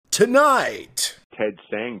tonight. Ted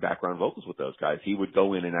sang background vocals with those guys. He would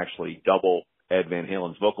go in and actually double Ed Van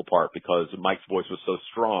Halen's vocal part because Mike's voice was so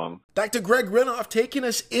strong. Dr. Greg Renoff taking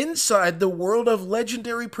us inside the world of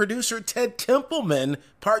legendary producer Ted Templeman,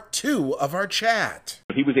 part 2 of our chat.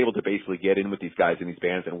 He was able to basically get in with these guys in these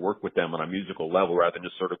bands and work with them on a musical level rather than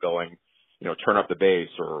just sort of going, turn up the bass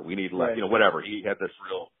or we need, whatever. He had this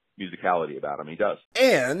real musicality about him. He does.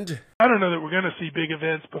 And I don't know that we're going to see big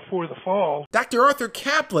events before the fall. Dr. Arthur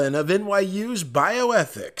Kaplan of NYU's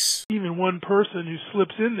Bioethics. Even one person who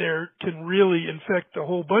slips in there can really infect a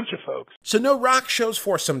whole bunch of folks. So no rock shows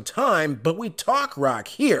for some time, but we talk rock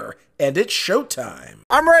here, and it's showtime.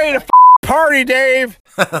 I'm ready to party, Dave.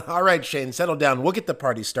 All right, Shane, settle down. We'll get the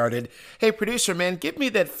party started. Hey, producer man, give me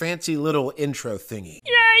that fancy little intro thingy.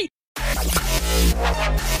 Yay!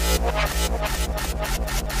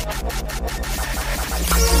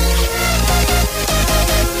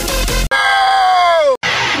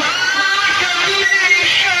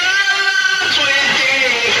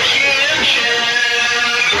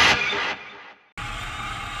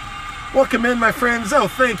 Welcome in, my friends. Oh,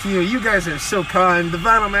 thank you. You guys are so kind. The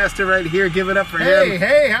Vinyl Master right here. Give it up for him.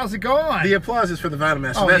 Hey, how's it going? The applause is for the Vinyl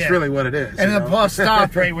Master. That's really what it is. And the applause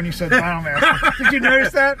stopped right when you said Vinyl Master. Did you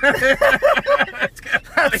notice that?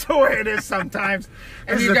 That's the way it is sometimes.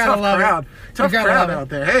 And this you is gotta a love crowd. it. Tough crowd out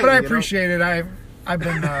there. Hey, but I appreciate it. I've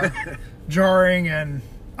been jarring and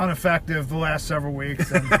ineffective the last several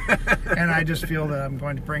weeks, and I just feel that I'm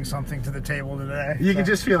going to bring something to the table today. You can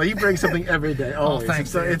just feel it. You bring something every day, always. Oh,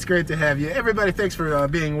 thanks. It's great to have you. Everybody, thanks for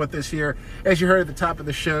being with us here. As you heard at the top of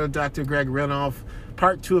the show, Dr. Greg Renoff,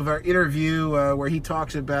 part 2 of our interview where he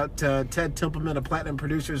talks about Ted Templeman, a platinum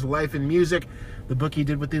producer's life and music, the book he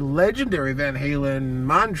did with the legendary Van Halen,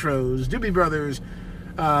 Montrose, Doobie Brothers,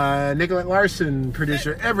 Nicolette Larson,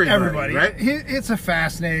 producer, everybody. Right? It's a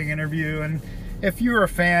fascinating interview, and if you're a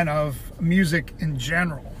fan of music in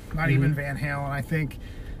general, not even Van Halen, I think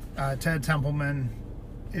Ted Templeman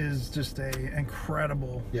is just a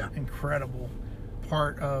incredible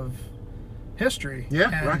part of history.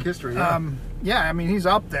 Yeah, rock history. Yeah, I mean, he's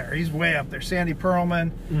up there. He's way up there. Sandy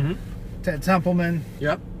Pearlman, Ted Templeman.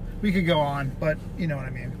 Yep. We could go on, but you know what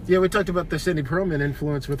I mean. Yeah, we talked about the Sandy Pearlman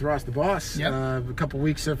influence with Ross the Boss a couple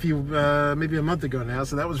weeks, maybe a month ago now,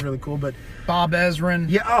 so that was really cool. But Bob Ezrin.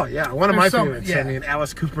 Yeah, one of my favorites. Yeah. I mean,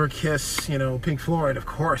 Alice Cooper, Kiss, Pink Floyd, of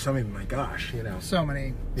course. I mean, my gosh, So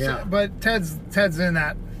many. Yeah. But Ted's in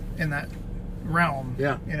that realm.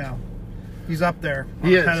 Yeah. He's up there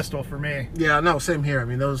on the pedestal for me. Yeah, no, same here. I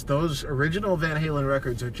mean, those original Van Halen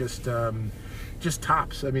records are just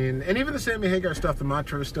tops. I mean, and even the Sammy Hagar stuff, the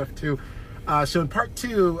Montrose stuff too. So in part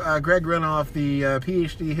 2, Greg Renoff, the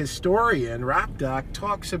PhD historian, rock doc,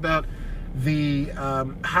 talks about the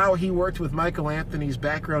how he worked with Michael Anthony's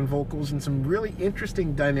background vocals and some really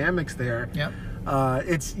interesting dynamics there. Yep.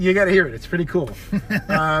 You got to hear it. It's pretty cool.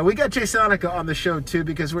 We got Jay Sonica on the show too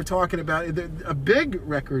because we're talking about a big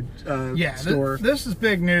record store. This is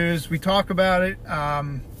big news. We talk about it.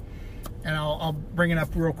 And I'll bring it up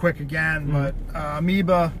real quick again, but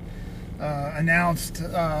Amoeba announced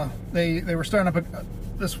they were starting up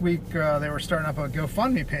this week. They were starting up a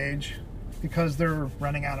GoFundMe page because they're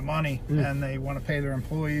running out of money and they want to pay their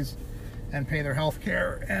employees and pay their health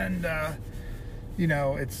care. And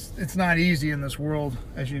it's not easy in this world,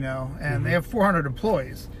 as you know. And they have 400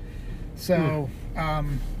 employees, so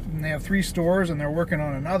they have 3 stores and they're working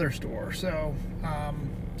on another store. So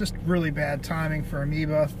just really bad timing for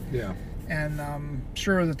Amoeba. Yeah. And I'm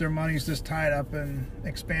sure that their money's just tied up in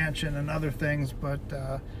expansion and other things, but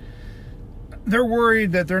they're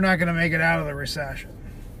worried that they're not going to make it out of the recession.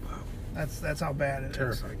 Wow. That's how bad it is.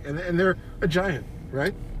 Terrifying. And they're a giant,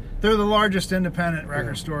 right? They're the largest independent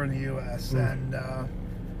record store in the U.S. And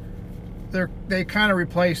they kind of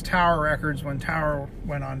replaced Tower Records when Tower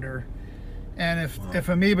went under. And if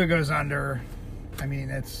Amoeba goes under, I mean,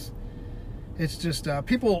 it's just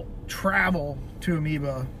people travel to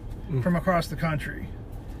Amoeba from across the country.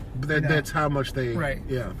 But that's how much they... Right.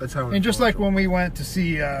 Yeah, that's how... And just like when we went to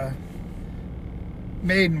see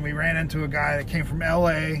Maiden, we ran into a guy that came from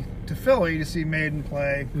L.A. to Philly to see Maiden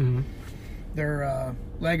play their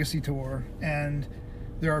Legacy tour. And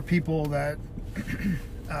there are people that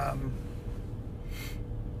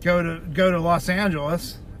go to Los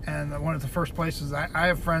Angeles, and one of the first places... I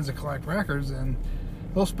have friends that collect records, and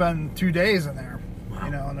they'll spend 2 days in there,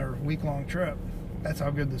 on their week-long trip. That's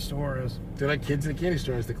how good the store is. They're like kids in a candy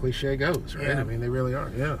store, as the cliche goes, right? Yeah. I mean, they really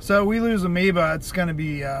are. Yeah. So we lose Amoeba, it's going to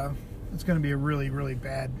be a really, really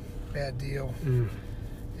bad deal.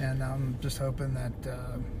 And I'm just hoping that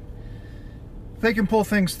they can pull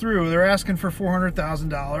things through. They're asking for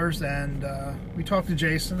 $400,000, and we talked to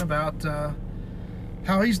Jason about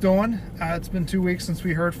how he's doing. It's been 2 weeks since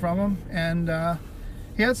we heard from him, and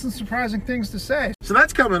he had some surprising things to say. So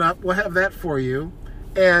that's coming up. We'll have that for you.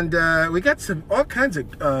 And we got all kinds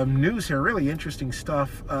of news here, really interesting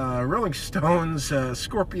stuff. Rolling Stones,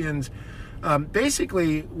 Scorpions.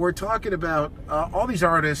 Basically, we're talking about all these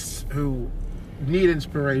artists who need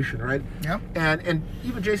inspiration, right? Yep. And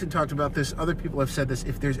even Jason talked about this. Other people have said this.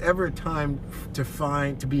 If there's ever a time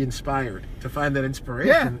to be inspired, to find that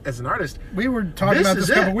inspiration as an artist, we were talking about this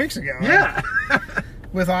a couple weeks ago. Yeah.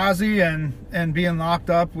 With Ozzy and being locked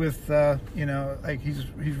up with like he's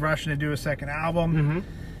rushing to do a second album,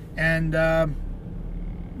 and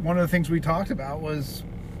one of the things we talked about was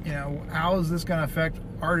how is this going to affect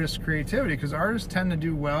artists' creativity, because artists tend to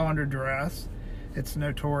do well under duress. It's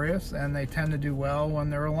notorious, and they tend to do well when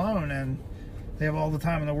they're alone and they have all the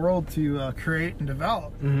time in the world to create and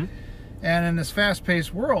develop. And in this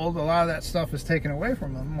fast-paced world, a lot of that stuff is taken away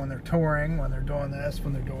from them when they're touring, when they're doing this,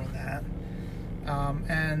 when they're doing that.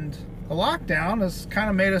 And the lockdown has kind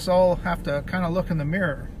of made us all have to kind of look in the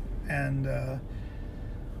mirror. And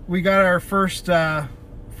we got our first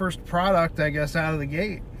product, I guess, out of the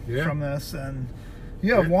gate from this. And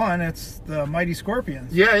you have one. It's the Mighty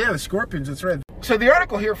Scorpions. Yeah, the Scorpions. That's right. So the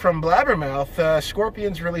article here from Blabbermouth,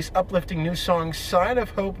 Scorpions release uplifting new song Sign of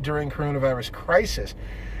Hope during coronavirus crisis.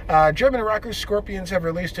 German rockers Scorpions have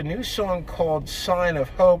released a new song called Sign of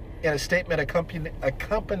Hope. In a statement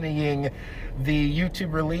accompanying the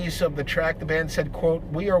YouTube release of the track, the band said, quote,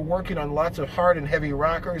 "We are working on lots of hard and heavy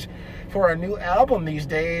rockers for our new album these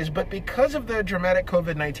days, but because of the dramatic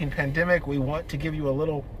COVID-19 pandemic, we want to give you a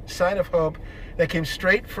little sign of hope that came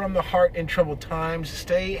straight from the heart in troubled times.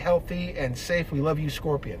 Stay healthy and safe. We love you,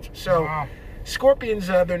 Scorpions." So, wow. Scorpions,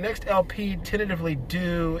 their next LP tentatively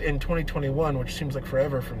due in 2021, which seems like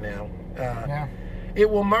forever from now. It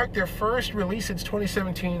will mark their first release since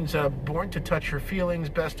 2017's Born to Touch Your Feelings,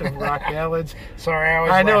 Best of Rock Ballads. Sorry,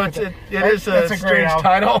 I know it is a strange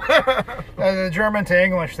title. The German to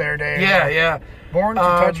English there, Dave. Yeah. Born to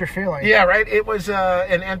Touch Your Feelings. Yeah, right. It was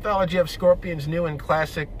an anthology of Scorpions' new and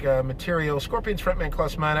classic material. Scorpions frontman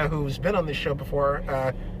Klaus Meine, who's been on this show before,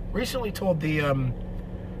 recently told the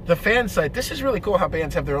fan site. This is really cool how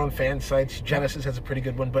bands have their own fan sites. Genesis has a pretty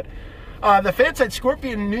good one, but the fan site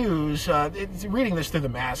Scorpion News, it's reading this through the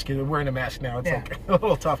mask. You're wearing a mask now. It's like a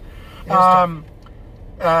little tough.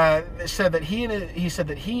 Said that he and his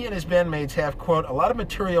bandmates have, quote, a lot of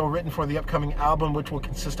material written for the upcoming album, which will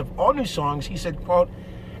consist of all new songs. He said, quote,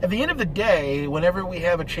 "At the end of the day, whenever we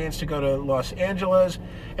have a chance to go to Los Angeles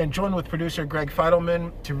and join with producer Greg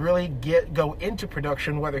Feidelman to really go into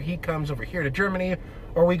production, whether he comes over here to Germany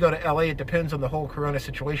or we go to LA, it depends on the whole corona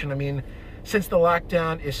situation. I mean, since the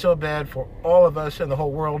lockdown is so bad for all of us and the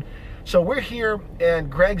whole world. So we're here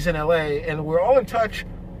and Greg's in LA and we're all in touch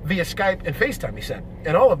via Skype and FaceTime," he said,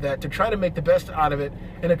 and all of that to try to make the best out of it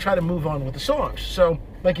and to try to move on with the songs. So,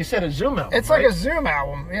 like you said, a Zoom album. It's like a Zoom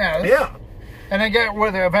album, yeah. And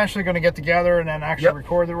they're eventually going to get together and then actually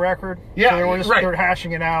record the record. Yeah, so they're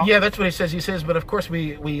hashing it out. Yeah, that's what he says. He says, but of course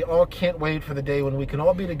we all can't wait for the day when we can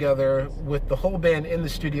all be together with the whole band in the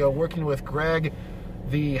studio, working with Greg,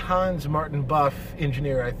 the Hans Martin Buff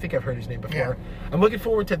engineer. I think I've heard his name before. Yeah. I'm looking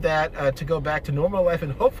forward to that, to go back to normal life,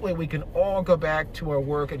 and hopefully we can all go back to our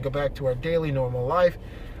work and go back to our daily normal life.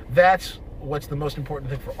 That's what's the most important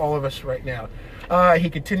thing for all of us right now. He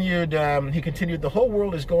continued, the whole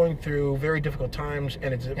world is going through very difficult times,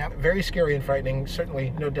 and it's very scary and frightening,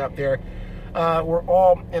 certainly, no doubt there. We're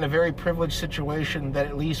all in a very privileged situation that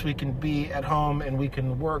at least we can be at home and we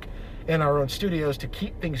can work in our own studios to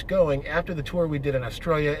keep things going. After the tour we did in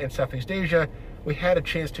Australia and Southeast Asia, we had a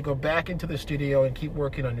chance to go back into the studio and keep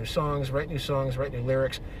working on new songs, write new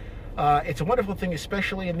lyrics. It's a wonderful thing,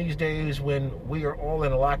 especially in these days when we are all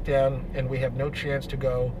in a lockdown and we have no chance to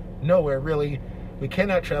go nowhere, really. We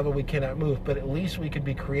cannot travel, we cannot move, but at least we can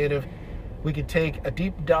be creative. We can take a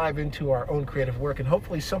deep dive into our own creative work, and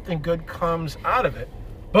hopefully something good comes out of it.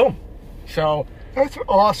 Boom. So that's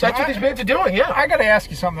awesome. That's what these bands are doing, yeah. I got to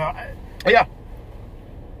ask you something, though. Yeah.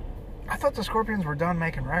 I thought the Scorpions were done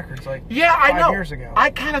making records like 5 years ago.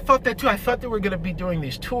 I kind of thought that too. I thought they were going to be doing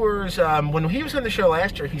these tours. When he was on the show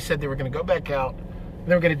last year, he said they were going to go back out.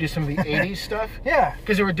 They were going to do some of the 80s stuff. Yeah.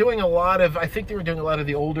 Because they were doing a lot of, I think they were doing a lot of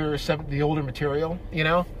the older material, you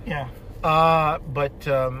know? Yeah. But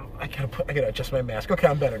I gotta adjust my mask. Okay,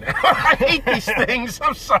 I'm better now. I hate these things.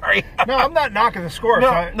 I'm sorry. No, I'm not knocking the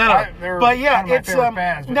Scorpions. No. But yeah, it's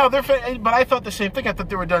bands, but I thought the same thing. I thought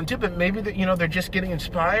they were done too. But maybe they're just getting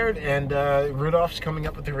inspired, and Rudolph's coming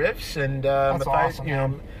up with the riffs, and that's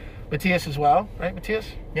awesome. Matthias as well, right? Matthias.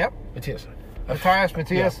 Yep. Matthias.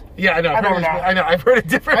 Matthias. Yeah, I know. I know. I've heard it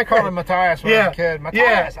different. I called him Matthias when I was a kid.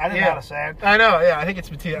 Matthias. I didn't know how to say it. I know. Yeah, I think it's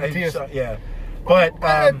Matthias. Yeah. But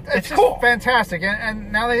it's just cool. Fantastic.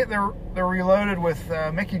 And now they're reloaded with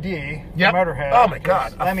Mickey D, yep. Motorhead. Oh my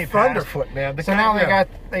God, Lemmy Thunderfoot, man. So now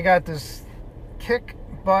they got this kick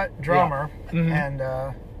butt drummer, and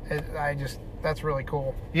that's really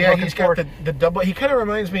cool. Yeah, he's got the double. He kind of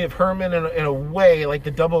reminds me of Herman in a way, like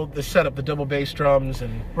the double bass drums,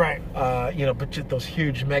 and right. But just those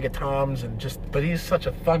huge mega toms, but he's such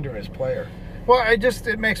a thunderous player. Well,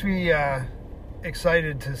 it makes me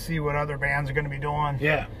excited to see what other bands are going to be doing.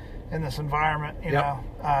 Yeah. In this environment, you know,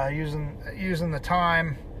 using the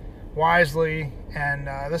time wisely, and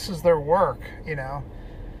this is their work, you know.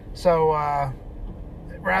 So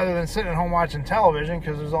rather than sitting at home watching television,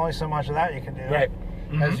 because there's only so much of that you can do, right?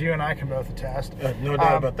 As you and I can both attest. No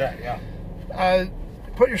doubt about that. Yeah.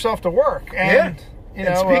 Put yourself to work, and you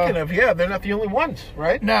know. And speaking of, they're not the only ones,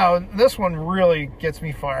 right? No, this one really gets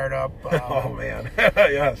me fired up. Oh man,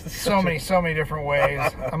 yes. So many different ways.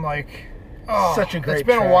 I'm like. Oh, such a great It's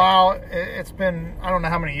been track. a while. It's been, I don't know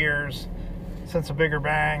how many years since A Bigger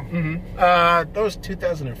Bang. That was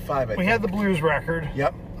 2005, I think. We had the blues record.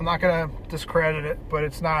 Yep. I'm not going to discredit it, but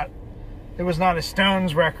it was not a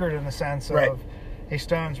Stones record in the sense of a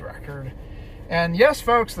Stones record. And yes,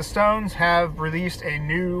 folks, the Stones have released a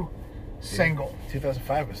new single.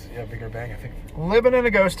 2005 was Bigger Bang, I think. Living in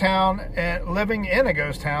a Ghost Town.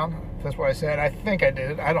 That's what I said. I think I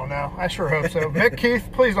did. I don't know. I sure hope so. Mick Keith,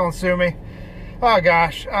 please don't sue me. Oh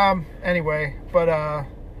gosh. Anyway, but the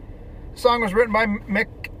song was written by Mick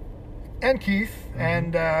and Keith,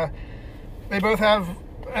 and they both have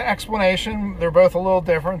an explanation. They're both a little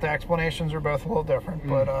different. The explanations are both a little different.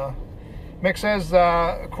 But Mick says,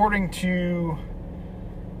 according to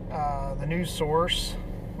the news source,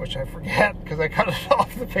 which I forget because I cut it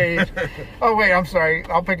off the page. Oh, wait, I'm sorry.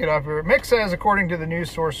 I'll pick it up here. Mick says, according to the news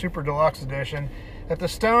source Super Deluxe Edition, that the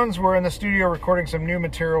Stones were in the studio recording some new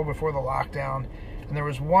material before the lockdown, and there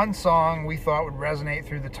was one song we thought would resonate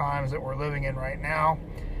through the times that we're living in right now,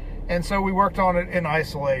 and so we worked on it in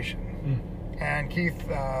isolation. And Keith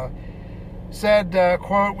said,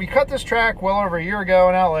 quote, "We cut this track well over a year ago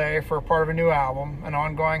in LA for a part of a new album, an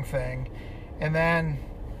ongoing thing, and then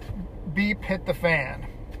beep hit the fan.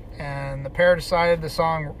 And the pair decided the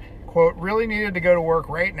song, quote, really needed to go to work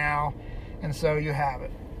right now, and so you have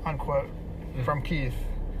it," unquote, from Keith.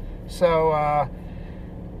 So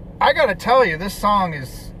I got to tell you, this song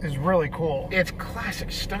is really cool. It's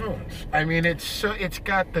classic Stones. I mean, it's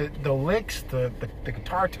got the licks, the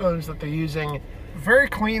guitar tones that they're using. Very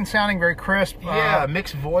clean sounding, very crisp.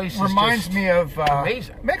 Mick's voice reminds me of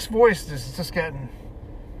amazing. Mick's voice is just getting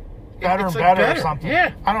better and like better or something.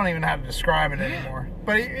 Yeah. I don't even know how to describe it anymore.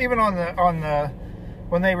 But even on the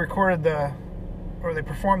when they recorded they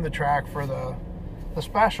performed the track for the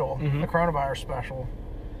special, the coronavirus special,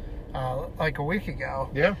 like a week ago.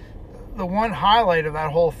 Yeah. The one highlight of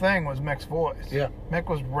that whole thing was Mick's voice. Yeah. Mick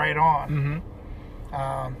was right on.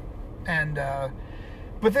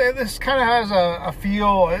 But this kind of has a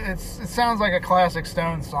feel. It sounds like a classic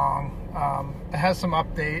Stones song. It has some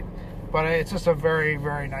update, but it's just a very,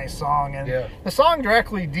 very nice song. And the song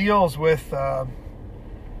directly deals with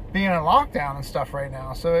being in lockdown and stuff right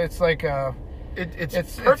now. So it's like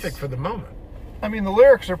it's perfect for the moment. I mean, the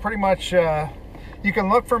lyrics are pretty much, you can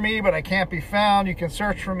look for me, but I can't be found. You can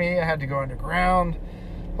search for me. I had to go underground.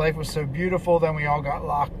 Life was so beautiful. Then we all got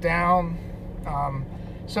locked down.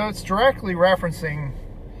 So it's directly referencing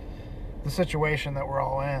the situation that we're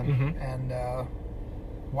all in. And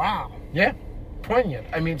wow. Yeah. Poignant.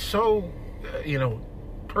 I mean, so,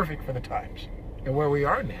 perfect for the times and where we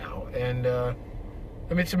are now. And, I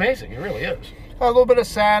mean, it's amazing. It really is. A little bit of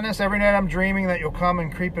sadness. Every night I'm dreaming that you'll come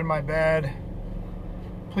and creep in my bed.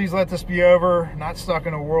 Please let this be over. Not stuck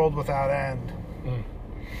in a world without end.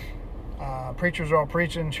 Preachers are all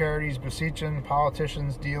preaching, charities beseeching,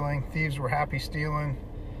 politicians dealing, thieves were happy stealing,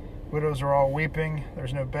 widows are all weeping,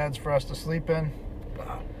 there's no beds for us to sleep in.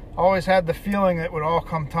 Wow. Always had the feeling that it would all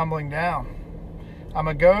come tumbling down. I'm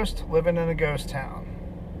a ghost living in a ghost town.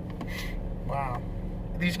 Wow.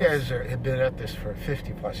 These guys have been at this for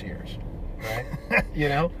 50 plus years, right?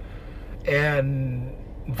 And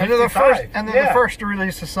they're the first to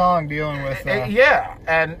release a song dealing with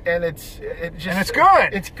and it's it's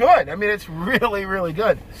good. It's good. I mean, it's really, really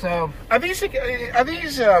good. So are these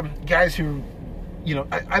guys who,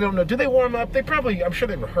 I don't know, do they warm up? They probably, I'm sure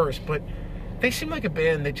they rehearse, but they seem like a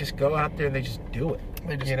band. They just go out there and they just do it.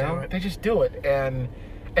 They just do it. They just do it, and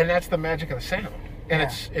that's the magic of the sound, and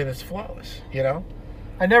it's flawless.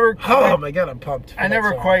 I never. Oh my God, I'm pumped. I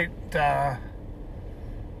never quite.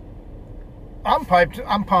 I'm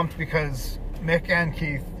pumped because Mick and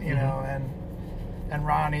Keith, you know, and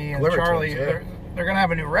Ronnie and Charlie, twins, they're gonna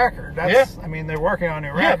have a new record. That's, I mean, they're working on a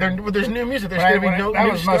new record. Yeah, there's new music. There's gonna be no. That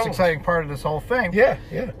new was the most songs. exciting part of this whole thing. Yeah.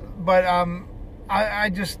 But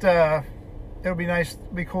I just it'll be nice,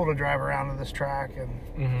 be cool to drive around to this track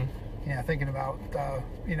and thinking about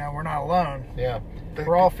we're not alone. Yeah.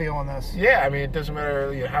 We're all feeling this. Yeah, I mean, it doesn't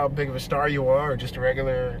matter how big of a star you are, or just a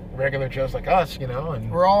regular Joes like us, and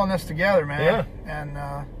we're all in this together, man. Yeah.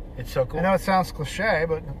 And it's so cool. I know it sounds cliche,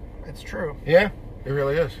 but it's true. Yeah, it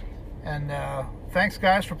really is. And thanks,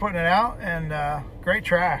 guys, for putting it out. And great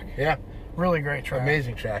track. Yeah. Really great track.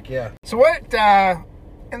 Amazing track, yeah. So what,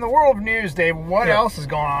 in the world of news, Dave, what else is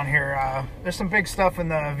going on here? There's some big stuff in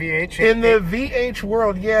the VH. In the VH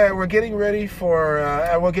world, we're getting ready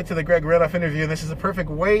for, we'll get to the Greg Renoff interview, and this is the perfect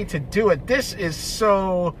way to do it. This is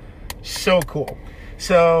so cool.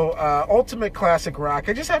 So, Ultimate Classic Rock,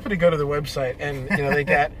 I just happened to go to the website, and,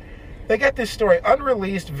 they got this story,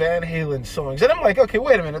 unreleased Van Halen songs. And I'm like, okay,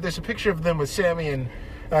 wait a minute, there's a picture of them with Sammy and,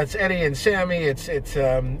 it's Eddie and Sammy, it's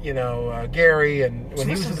Gary, and when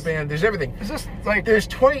he was in the band, there's everything. Is this like... There's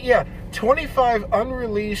 25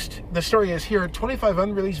 unreleased, the story is here, 25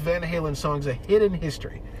 unreleased Van Halen songs, a hidden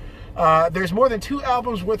history. There's more than 2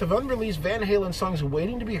 albums worth of unreleased Van Halen songs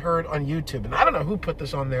waiting to be heard on YouTube. And I don't know who put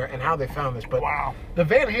this on there and how they found this, but wow. The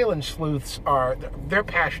Van Halen sleuths they're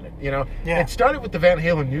passionate, Yeah. It started with the Van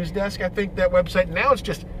Halen News Desk, I think, that website. Now it's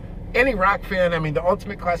just any rock fan. I mean, the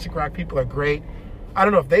Ultimate Classic Rock people are great. I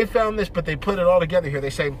don't know if they found this, but they put it all together here. They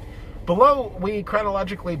say, below, we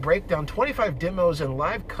chronologically break down 25 demos and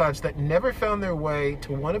live cuts that never found their way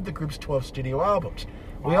to one of the group's 12 studio albums.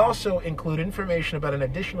 Wow. We also include information about an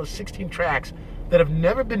additional 16 tracks that have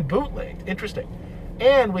never been bootlegged. Interesting.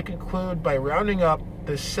 And we conclude by rounding up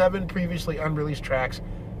the 7 previously unreleased tracks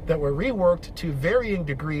that were reworked to varying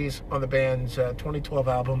degrees on the band's 2012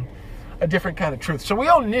 album, A Different Kind of Truth. So we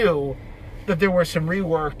all knew that there were some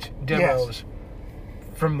reworked demos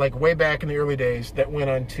from like way back in the early days that went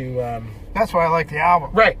on to... That's why I like the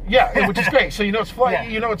album. Right, yeah, which is great. So it's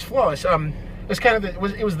it's flawless. It's kind of it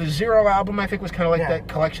was the Zero album, I think, was kind of like that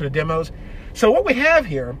collection of demos. So what we have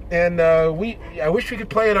here, and I wish we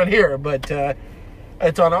could play it on here, but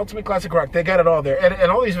it's on Ultimate Classic Rock. They got it all there,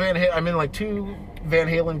 and all these I'm in like 2 Van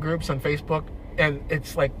Halen groups on Facebook, and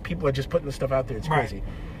it's like people are just putting this stuff out there. It's crazy.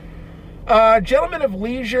 Gentlemen of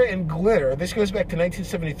Leisure and Glitter. This goes back to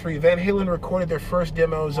 1973. Van Halen recorded their first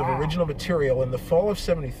demos of original material in the fall of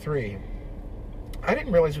 '73. I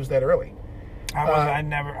didn't realize it was that early.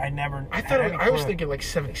 I was thinking like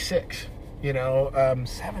 76.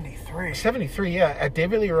 73. 73, yeah, at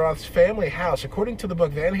David Lee Roth's family house, according to the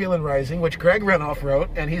book Van Halen Rising, which Greg Renoff wrote,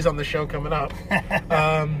 and he's on the show coming up.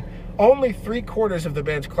 Only 3/4 of the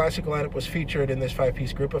band's classic lineup was featured in this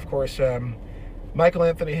 5-piece group. Of course, Michael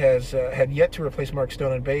Anthony has had yet to replace Mark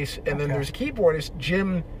Stone on bass, and then there's keyboardist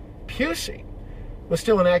Jim Pusey, was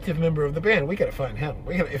still an active member of the band. We gotta find him.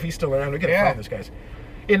 If he's still around, we gotta find this guy.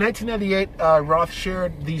 In 1998, Roth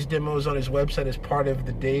shared these demos on his website as part of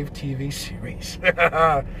the Dave TV series.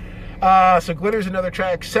 So Glitter's another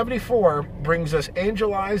track. 74 brings us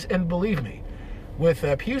Angel Eyes and Believe Me, with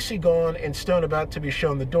Pusey gone and Stone about to be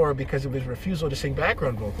shown the door because of his refusal to sing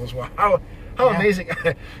background vocals. Wow, how amazing.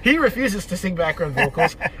 He refuses to sing background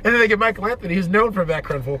vocals, and then they get Michael Anthony, who's known for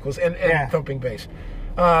background vocals and thumping bass.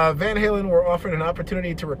 Van Halen were offered an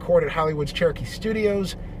opportunity to record at Hollywood's Cherokee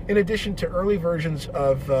Studios, in addition to early versions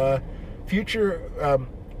of future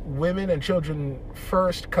Women and Children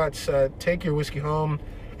First cuts, Take Your Whiskey Home,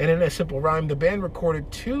 and In a Simple Rhyme. The band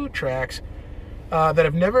recorded 2 tracks that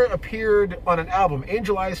have never appeared on an album.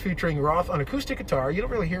 Angel Eyes featuring Roth on acoustic guitar. You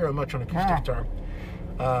don't really hear him much on acoustic guitar.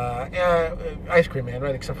 Ice Cream Man,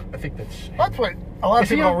 right? Except I think that's what a lot of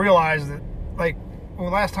people don't realize, that like the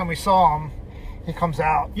last time we saw him, he comes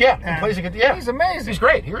out. Yeah, and plays a guitar. Yeah, he's amazing. He's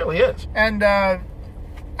great. He really is. And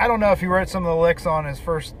I don't know if he wrote some of the licks on his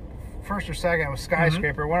first or second. It was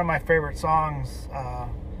Skyscraper. One of my favorite songs.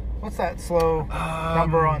 What's that slow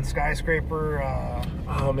number on Skyscraper?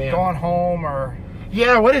 Oh man, Going Home or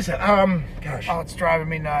what is it? Gosh. Oh, it's driving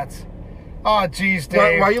me nuts. Oh, geez,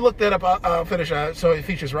 Dave. While you look that up, I'll finish. So it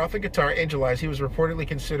features Roth on guitar, Angel Eyes. He was reportedly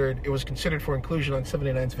considered for inclusion on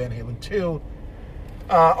 79's Van Halen 2.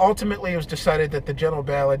 Ultimately, it was decided that the Gentle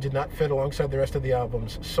Ballad did not fit alongside the rest of the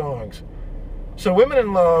album's songs. So Women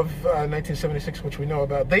in Love, 1976, which we know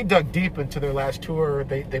about, they dug deep into their last tour.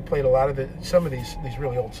 They played a lot of some of these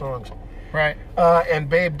really old songs. Right. And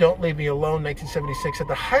Babe, Don't Leave Me Alone, 1976. At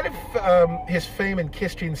the height of his fame and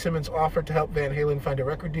Kiss, Gene Simmons offered to help Van Halen find a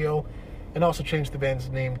record deal and also changed the band's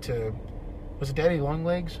name to, was it Daddy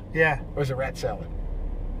Longlegs? Yeah. Or was it Rat Salad?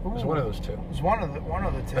 It was one of those two. It was one of the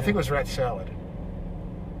two. I think it was Rat Salad.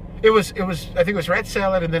 It was. I think it was Rat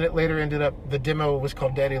Salad, and then it later ended up. The demo was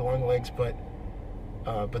called Daddy Longlegs, but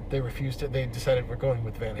they refused it. They decided we're going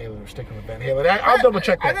with Van Halen. We're sticking with Van Halen. I'll double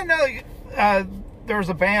check that. I didn't know there was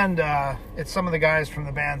a band. It's some of the guys from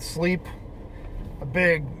the band Sleep, a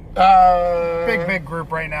big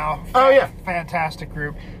group right now. Oh yeah, fantastic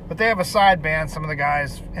group. But they have a side band. Some of the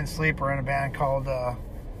guys in Sleep are in a band called.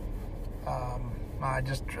 I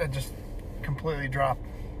just completely dropped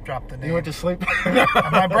the name. You went to sleep?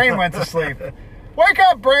 My brain went to sleep. Wake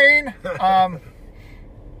up, brain! Oh,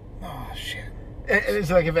 shit.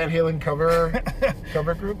 Is it like a Van Halen cover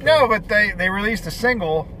group? No, but they released a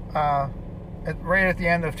single right at the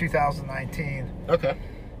end of 2019. Okay.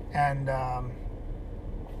 And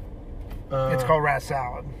it's called Rat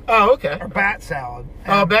Salad. Oh, okay. Or Bat Salad.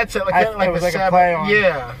 And Bat Salad. Kind of like it was the like a play on.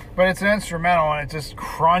 Yeah. But it's an instrumental and it just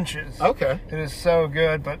crunches. Okay. It is so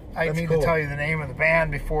good, but I That's need cool. to tell you the name of the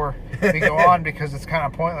band before we go on because it's kind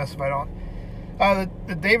of pointless if I don't.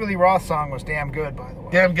 The David Lee Roth song was damn good, by the way.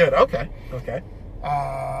 Damn good. Okay. Okay.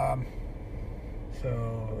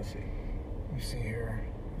 So let's see. Let me see here.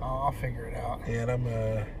 I'll figure it out. And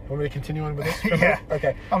want me to continue on with this? Yeah.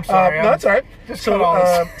 Okay. I'm sorry. No, it's all right. Just So, cut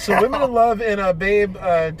all this. so Women in Love and Babe,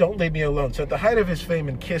 Don't Leave Me Alone. So at the height of his fame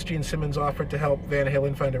and Kiss, Gene Simmons offered to help Van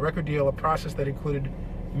Halen find a record deal, a process that included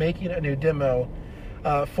making a new demo.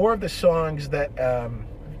 4 of the songs that, I'm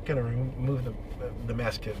going to remove the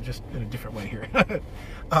mask just in a different way here.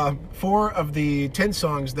 4 of the 10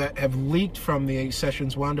 songs that have leaked from the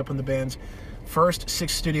sessions wound up on the band's first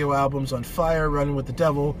 6 studio albums: On Fire, Running with the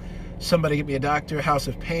Devil, Somebody Get Me a Doctor, House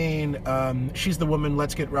of Pain, She's the Woman,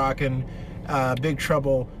 Let's Get Rockin', Big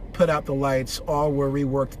Trouble, Put Out the Lights. All were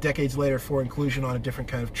reworked decades later for inclusion on A Different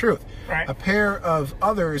Kind of Truth. Right. A pair of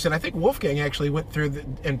others, and I think Wolfgang actually went through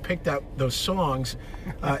and picked out those songs,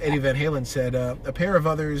 Eddie Van Halen said, a pair of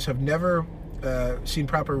others have never seen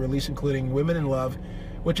proper release, including Women in Love,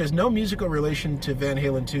 which has no musical relation to Van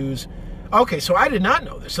Halen 2's. Okay, so I did not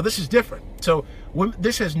know this, so this is different. So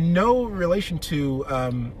this has no relation to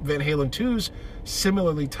Van Halen 2's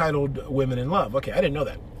similarly titled Women in Love. Okay, I didn't know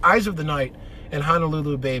that. Eyes of the Night and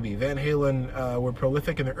Honolulu Baby. Van Halen were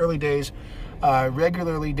prolific in their early days,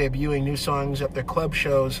 regularly debuting new songs at their club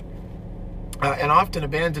shows, and often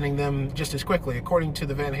abandoning them just as quickly. According to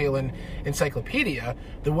the Van Halen Encyclopedia,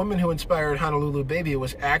 the woman who inspired Honolulu Baby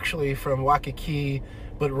was actually from Waikiki,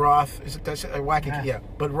 but Roth, Waikiki? Yeah.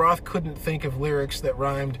 But Roth couldn't think of lyrics that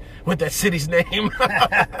rhymed with that city's name.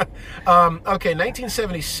 Okay,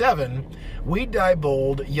 1977, We Die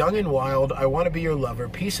Bold, Young and Wild, I Want to Be Your Lover,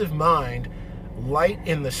 Peace of Mind, Light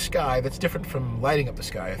in the Sky. That's different from Lighting Up the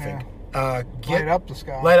Sky, I think. Light Up the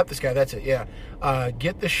Sky. Light Up the Sky, that's it, yeah.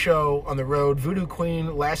 Get the Show on the Road, Voodoo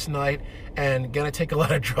Queen, Last Night, and Gonna Take a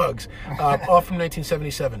Lot of Drugs. All from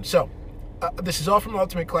 1977. So, this is all from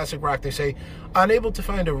Ultimate Classic Rock. They say, unable to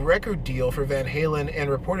find a record deal for Van Halen and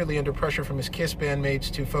reportedly under pressure from his Kiss bandmates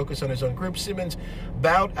to focus on his own group, Simmons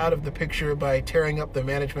bowed out of the picture by tearing up the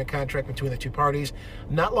management contract between the two parties.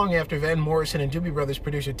 Not long after, Van Morrison and Doobie Brothers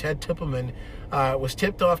producer Ted Templeman was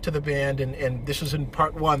tipped off to the band, and this was in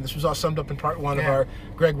part 1. This was all summed up in part 1 of our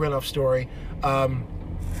Greg Renoff story.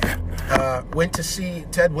 Ted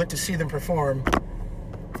went to see them perform,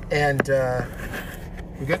 and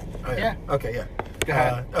we good? Oh, yeah. Okay, yeah. Go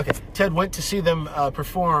ahead. Okay. Ted went to see them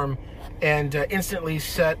perform and instantly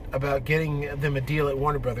set about getting them a deal at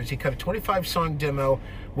Warner Brothers. He cut a 25-song demo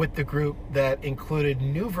with the group that included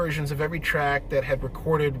new versions of every track that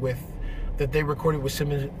they recorded with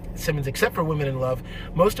Simmons, except for Women in Love.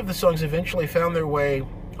 Most of the songs eventually found their way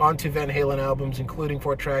onto Van Halen albums, including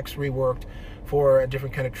 4 tracks reworked for A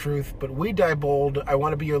Different Kind of Truth. But We Die Bold, I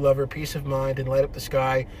Want to Be Your Lover, Peace of Mind, and Light Up the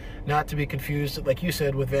Sky, not to be confused, like you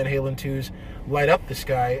said, with Van Halen 2's Light Up the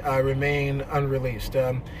Sky, remain unreleased.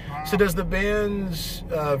 So does the band's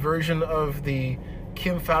version of the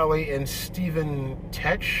Kim Fowley and Stephen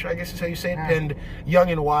Tetch, I guess is how you say it, penned Young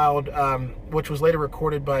and Wild, which was later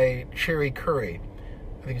recorded by Cherie Currie.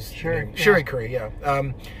 I think it's Cherie Currie, yeah.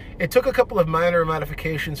 It took a couple of minor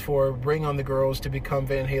modifications for Bring on the Girls to become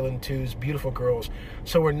Van Halen 2's Beautiful Girls,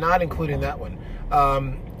 so we're not including that one.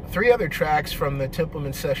 3 other tracks from the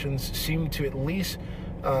Templeman sessions seem at least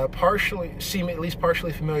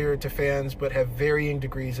partially familiar to fans, but have varying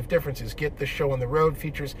degrees of differences. Get the Show on the Road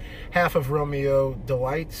features half of Romeo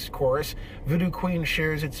Delight's chorus. Voodoo Queen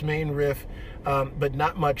shares its main riff, but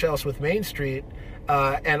not much else with Main Street.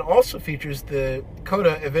 and also features the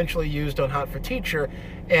coda eventually used on Hot for Teacher.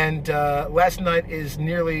 And Last Night is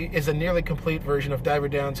a nearly complete version of Diver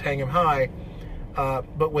Down's Hang 'Em High,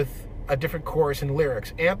 but with a different chorus and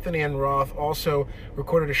lyrics. Anthony and Roth also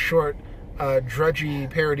recorded a short, drudgy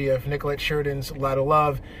parody of Nicolette Sheridan's Lotta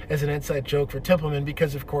Love as an inside joke for Templeman,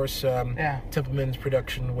 because, of course, Templeman's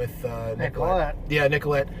production with Nicolette. Yeah,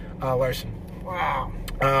 Nicolette Larson. Wow.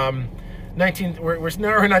 We're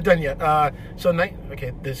not done yet.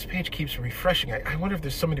 Okay, this page keeps refreshing. I wonder if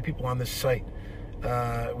there's so many people on this site.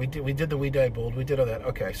 We did the We Die Bold. We did all that.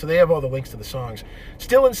 Okay, so they have all the links to the songs.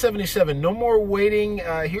 Still in 77, No More Waiting.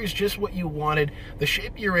 Here's Just What You Wanted, The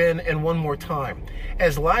Shape You're In, and One More Time.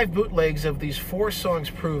 As live bootlegs of these 4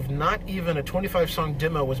 songs proved, not even a 25-song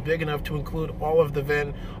demo was big enough to include all of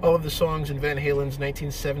the songs in Van Halen's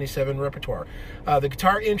 1977 repertoire. The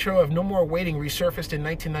guitar intro of No More Waiting resurfaced in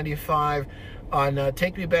 1995 on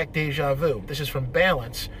Take Me Back Deja Vu. This is from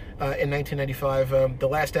Balance in 1995, the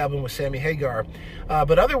last album with Sammy Hagar.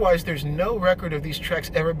 But otherwise, there's no record of these tracks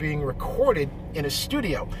ever being recorded in a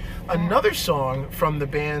studio. Another song from the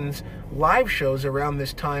band's live shows around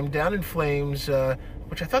this time, Down in Flames,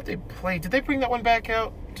 which I thought they played. Did they bring that one back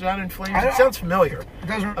out? Down in Flames? It sounds familiar.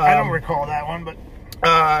 I don't recall that one, but...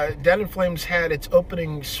 Down in Flames had its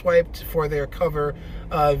opening swiped for their cover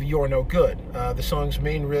of You're No Good. The song's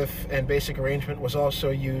main riff and basic arrangement was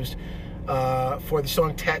also used for the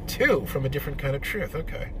song Tattoo from A Different Kind of Truth.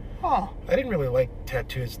 Okay. Oh. I didn't really like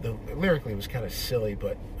Tattoos. Lyrically, it was kind of silly,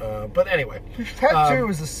 but anyway. Tattoo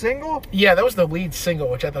was a single? Yeah, that was the lead single,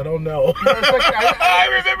 which I thought, oh no. I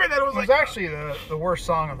remember that. It was actually the worst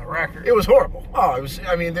song on the record. It was horrible.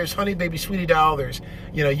 There's Honey Baby Sweetie Doll, there's,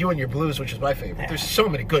 You and Your Blues, which is my favorite. Yeah. There's so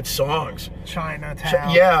many good songs.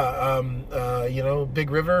 Chinatown.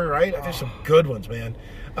 Big River, right? There's some good ones, man.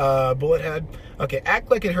 Bullethead. Okay, Act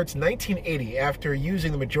Like It Hurts 1980, after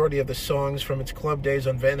using the majority of the songs from its club days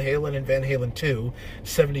on Van Halen and Van Halen 2,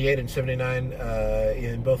 78 and 79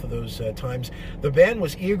 in both of those times. The band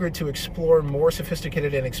was eager to explore more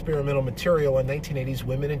sophisticated and experimental material on 1980's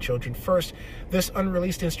Women and Children First. This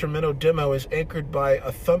unreleased instrumental demo is anchored by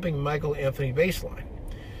a thumping Michael Anthony bass line.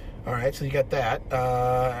 All right, so you got that.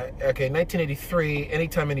 1983,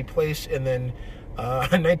 Anytime, Any Place, and then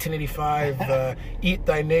 1985, Eat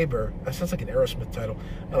Thy Neighbor. That sounds like an Aerosmith title.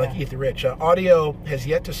 Like Eat the Rich. Audio has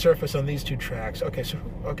yet to surface on these 2 tracks. Okay,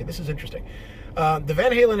 this is interesting. The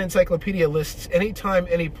Van Halen Encyclopedia lists Anytime,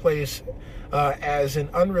 Any Place as an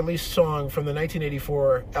unreleased song from the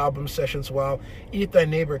 1984 album sessions, while Eat Thy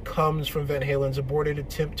Neighbor comes from Van Halen's aborted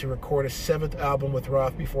attempt to record a 7th album with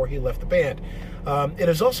Roth before he left the band. It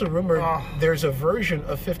is also rumored there's a version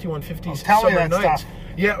of 5150's Summer Nights.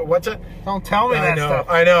 Yeah, what's that? Don't tell me that stuff.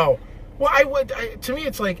 I know. Well, to me,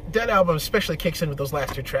 it's like that album especially kicks in with those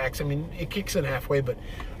last 2 tracks. I mean, it kicks in halfway, but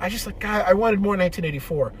I just like, God, I wanted more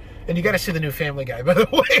 1984. And you got to see the new Family Guy, by the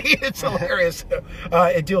way. It's hilarious.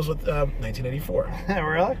 It deals with 1984.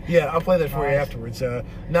 Really? Yeah, I'll play that for you afterwards.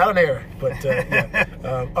 Not on air, but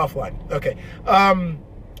offline. Okay.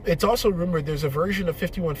 It's also rumored there's a version of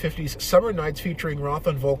 5150's Summer Nights featuring Roth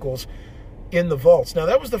on vocals in the Vaults. Now,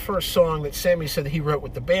 that was the first song that Sammy said that he wrote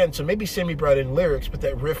with the band, so maybe Sammy brought in lyrics, but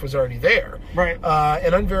that riff was already there. Right.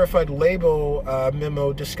 An unverified label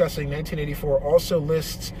memo discussing 1984 also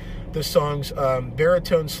lists the songs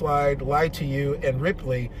Baritone Slide, Lie to You, and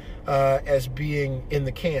Ripley as being in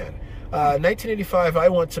the can. 1985, I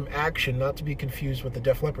Want Some Action, not to be confused with the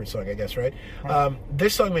Def Leppard song, I guess, right?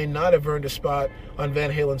 This song may not have earned a spot on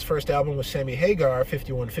Van Halen's first album with Sammy Hagar,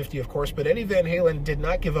 5150, of course, but Eddie Van Halen did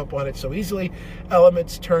not give up on it so easily.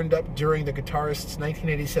 Elements turned up during the guitarist's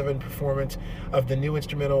 1987 performance of the new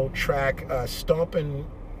instrumental track Stompin'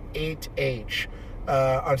 8H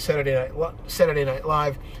on Saturday Night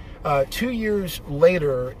Live. 2 years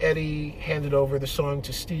later, Eddie handed over the song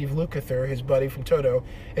to Steve Lukather, his buddy from Toto,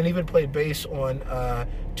 and even played bass on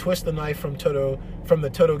Twist the Knife from the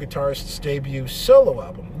Toto guitarist's debut solo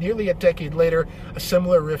album. Nearly a decade later, a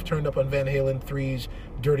similar riff turned up on Van Halen 3's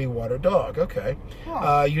Dirty Water Dog. Okay.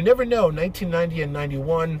 You Never Know, 1990 and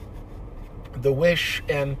 91, The Wish,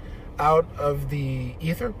 and Out of the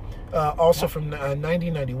Ether. Also from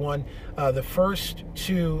 1991, the first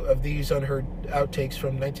 2 of these unheard outtakes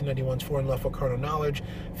from 1991's For Love for Carnal Knowledge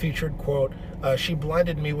featured, quote, she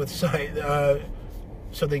blinded me with sight.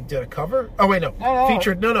 So they did a cover? Oh, wait, no. No.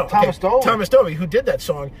 Featured, no. Thomas Dolby. Thomas Dolby, who did that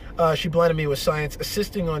song. She Blinded Me with Science,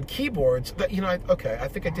 assisting on keyboards. That, I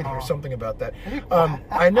think I did hear something about that.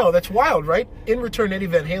 I know, that's wild, right? In return, Eddie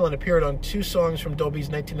Van Halen appeared on 2 songs from Dolby's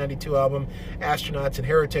 1992 album, Astronauts and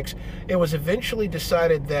Heretics. It was eventually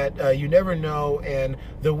decided that You Never Know and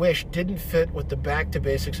The Wish didn't fit with the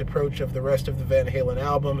back-to-basics approach of the rest of the Van Halen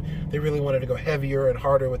album. They really wanted to go heavier and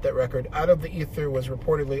harder with that record. Out of the Ether was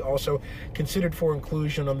reportedly also considered for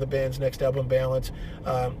inclusion on the band's next album, Balance,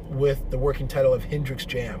 with the working title of Hendrix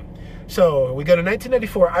Jam. So we go to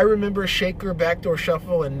 1994. I remember Shaker, Backdoor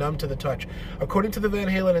Shuffle, and Numb to the Touch. According to the Van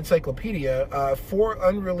Halen Encyclopedia, 4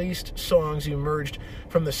 unreleased songs emerged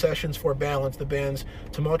from the sessions for Balance, the band's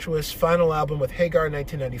tumultuous final album with Hagar in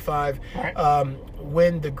 1995. Right.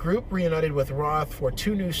 When the group reunited with Roth for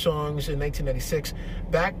 2 new songs in 1996,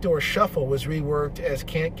 Backdoor Shuffle was reworked as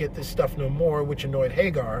Can't Get This Stuff No More, which annoyed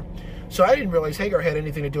Hagar. So I didn't realize Hagar had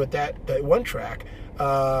anything to do with that one track.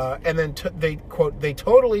 And then they, quote, they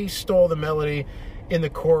totally stole the melody in the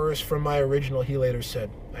chorus from my original, he later said.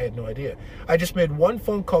 I had no idea. I just made one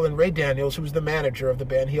phone call, and Ray Daniels, who was the manager of the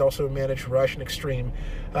band, he also managed Rush and Extreme.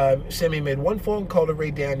 Sammy made one phone call to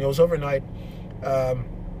Ray Daniels overnight.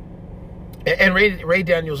 And Ray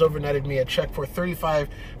Daniels overnighted me a check for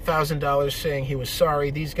 $35,000 saying he was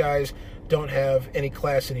sorry. These guys don't have any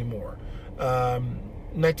class anymore.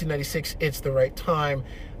 1996, It's the Right Time.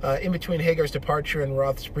 In between Hagar's departure and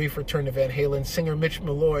Roth's brief return to Van Halen, singer Mitch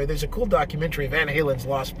Malloy, there's a cool documentary, Van Halen's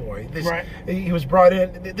Lost Boy. Right. He was brought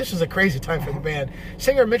in. This was a crazy time for the band.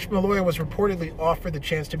 Singer Mitch Malloy was reportedly offered the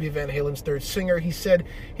chance to be Van Halen's 3rd singer. He said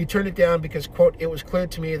he turned it down because, quote, it was clear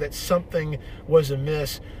to me that something was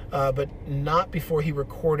amiss, but not before he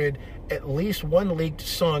recorded at least one leaked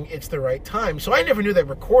song, It's the Right Time. So I never knew they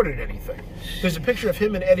recorded anything. There's a picture of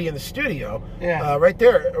him and Eddie in the studio, right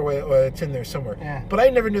there. Or it's in there somewhere. Yeah. But I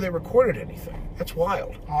never knew they recorded anything. That's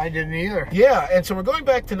wild. I didn't either. Yeah, and so we're going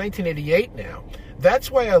back to 1988 now.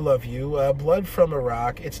 That's Why I Love You, Blood from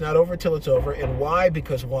Iraq, It's Not Over Till It's Over, and Why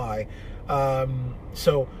Because Why.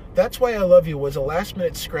 So That's Why I Love You was a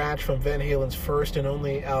last-minute scratch from Van Halen's first and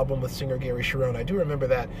only album with singer Gary Cherone. I do remember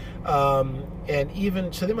that. And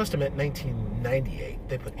even, so they must have meant 1998.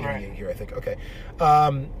 They put 88 here, I think. Okay.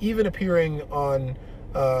 Even appearing on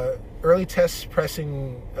early test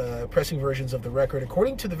pressing versions of the record.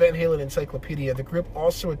 According to the Van Halen Encyclopedia, the group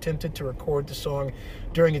also attempted to record the song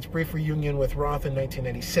during its brief reunion with Roth in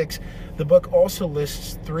 1996. The book also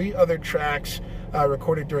lists 3 other tracks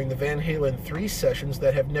recorded during the Van Halen 3 sessions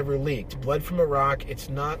that have never leaked. Blood from Iraq, It's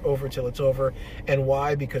Not Over Till It's Over, and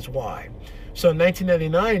Why Because Why. So in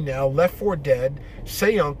 1999 now, Left 4 Dead,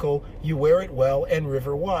 Say Uncle, You Wear It Well, and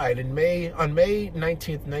River Wide. On May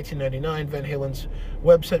 19th, 1999, Van Halen's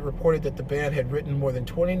website reported that the band had written more than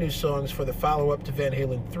 20 new songs for the follow-up to Van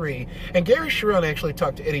Halen 3. And Gary Cherone actually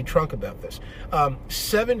talked to Eddie Trunk about this.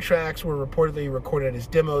 7 tracks were reportedly recorded as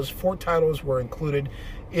demos. 4 titles were included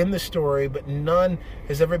in the story, but none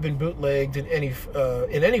has ever been bootlegged in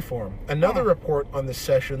any form. Another report on the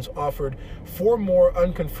sessions offered 4 more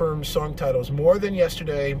unconfirmed song titles: More Than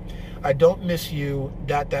Yesterday, I Don't Miss You, ...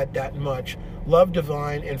 much, Love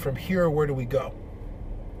Divine, and From Here, Where Do We Go?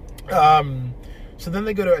 So then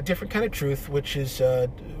they go to A Different Kind of Truth, which is,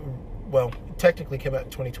 technically came out in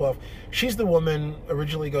 2012. She's the Woman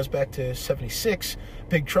originally goes back to 76.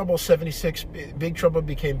 Big Trouble, 76. Big Trouble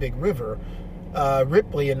became Big River.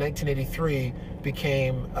 Ripley in 1983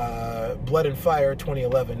 became Blood and Fire,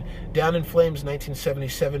 2011. Down in Flames,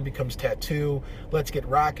 1977 becomes Tattoo. Let's Get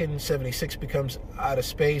Rockin', 76 becomes Out of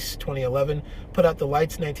Space, 2011. Put Out the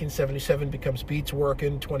Lights, 1977 becomes Beats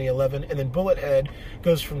Workin', 2011. And then Bullet Head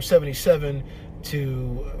goes from 77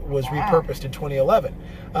 was repurposed in 2011.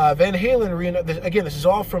 Van Halen, again, this is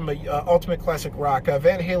all from Ultimate Classic Rock.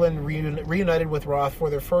 Van Halen reunited with Roth for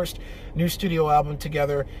their first new studio album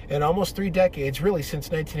together in almost 3 decades, really since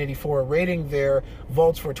 1984, rating their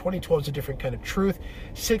vaults for 2012's A Different Kind of Truth.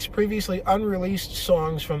 6 previously unreleased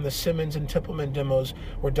songs from the Simmons and Templeman demos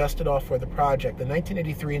were dusted off for the project. The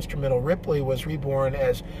 1983 instrumental Ripley was reborn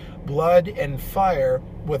as Blood and Fire,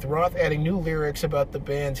 with Roth adding new lyrics about the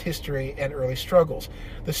band's history and early struggles.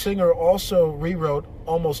 The singer also rewrote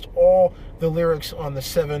almost all the lyrics on the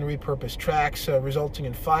 7 repurposed tracks, resulting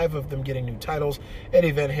in 5 of them getting new titles.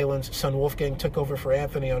 Eddie Van Halen's son Wolfgang took over for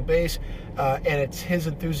Anthony on bass, and it's his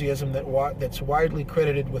enthusiasm that's widely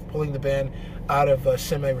credited with pulling the band out of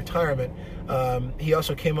semi-retirement. He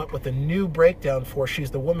also came up with a new breakdown for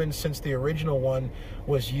She's the Woman, since the original one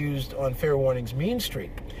was used on Fair Warning's Mean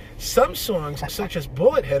Street. Some songs, such as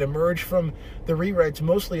Bullet Head, emerged from the rewrites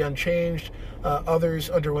mostly unchanged. Others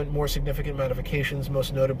underwent more significant modifications.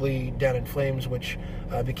 most notably Down in Flames, which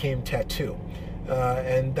became Tattoo.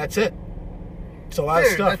 And that's it. It's a lot of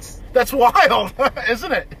stuff. That's wild,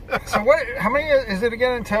 isn't it? So how many is it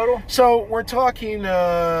again in total? So we're talking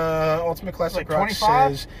Ultimate Classic Rock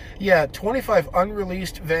 25? says, 25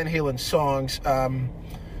 unreleased Van Halen songs.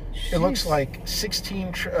 It looks like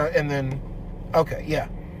 16, and then,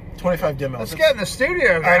 25 demos. Let's get in the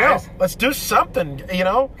studio, guys. I know. Let's do something,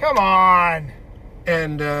 Come on.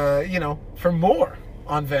 And, for more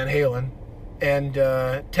on Van Halen. And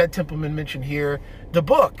Ted Templeman mentioned here, the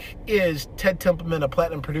book is Ted Templeman, A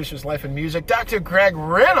Platinum Producer's Life and Music. Dr. Greg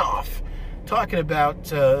Renoff talking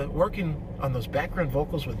about working on those background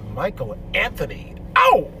vocals with Michael Anthony.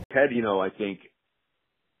 Ow! Ted, I think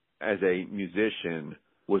as a musician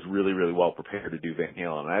was really, really well prepared to do Van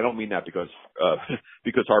Halen. And I don't mean that because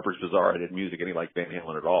Harper's Bazaar did music any like Van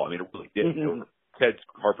Halen at all. I mean, it really didn't. Mm-hmm. Ted's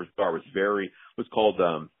Harper's Bazaar was called,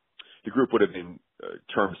 the group would have been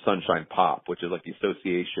termed Sunshine Pop, which is like the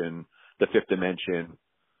Association, the Fifth Dimension.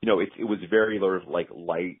 It was very like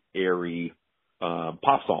light, airy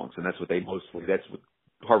pop songs, and that's what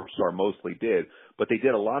Harper's Bazaar mostly did. But they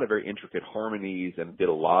did a lot of very intricate harmonies and did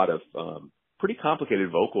a lot of pretty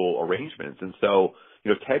complicated vocal arrangements. And so,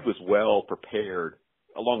 Ted was well prepared,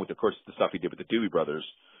 along with, of course, the stuff he did with the Doobie Brothers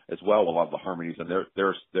as well. A lot of the harmonies and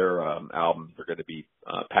their albums are going to be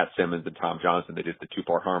Pat Simmons and Tom Johnson. They did the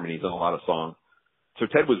 2-part harmonies on a lot of songs. So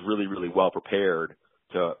Ted was really, really well prepared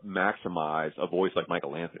to maximize a voice like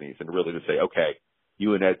Michael Anthony's and really to say, okay,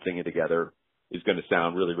 you and Ed singing together is going to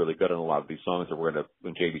sound really, really good on a lot of these songs. And we're going to,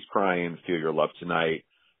 when JB's Crying, Feel Your Love Tonight,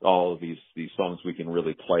 all of these songs, we can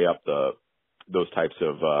really play up those types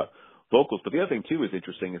of vocals. But the other thing too is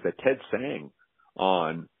interesting is that Ted sang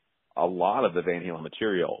on a lot of the Van Halen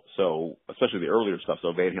material. So especially the earlier stuff.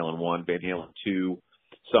 So Van Halen 1, Van Halen 2,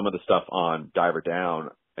 some of the stuff on Diver Down,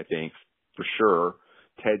 I think for sure,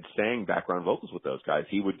 Ted sang background vocals with those guys.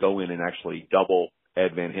 He would go in and actually double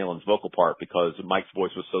Ed Van Halen's vocal part because Mike's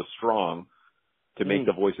voice was so strong to make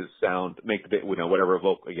the voices sound, whatever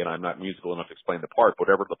vocal, again, I'm not musical enough to explain the part, but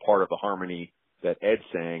whatever the part of the harmony that Ed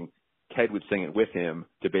sang, Ted would sing it with him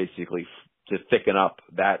to basically to thicken up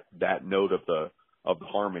that note of the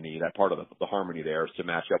harmony, that part of the harmony there to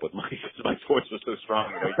match up with Mike, because Mike's voice was so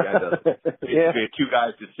strong. You had to basically two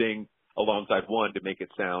guys to sing alongside one to make it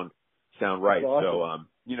sound right. Awesome.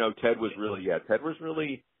 So, Ted was really,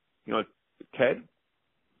 Ted,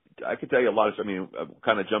 I could tell you a lot of,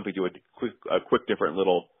 kind of jumping to a quick different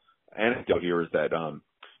little anecdote here is that,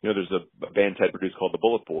 there's a band Ted produced called the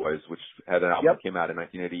Bullet Boys, which had an album that came out in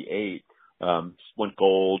 1988, went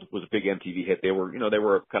gold, was a big MTV hit. They were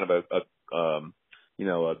kind of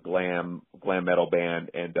a glam metal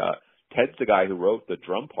band. And, Ted's the guy who wrote the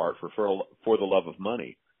drum part for the Love of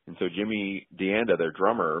Money. And so Jimmy DeAnda, their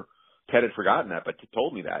drummer, Ted had forgotten that, but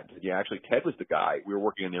told me that. Yeah, actually, Ted was the guy. We were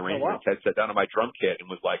working on the arrangement. Oh, wow. Ted sat down on my drum kit and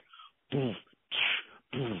was like,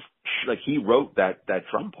 like he wrote that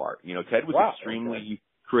drum part. Ted was extremely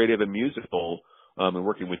creative and musical, and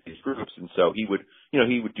working with these groups. And so he would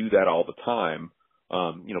do that all the time,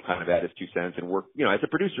 kind of add his 2 cents and work, as a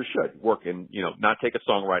producer should work and, not take a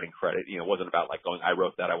songwriting credit. It wasn't about like going, I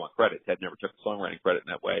wrote that, I want credit. Ted never took songwriting credit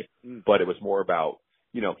in that way, but it was more about,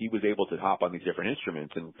 he was able to hop on these different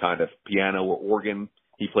instruments and kind of piano or organ.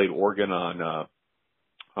 He played organ on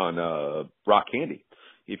Rock Candy.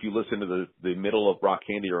 If you listen to the middle of Rock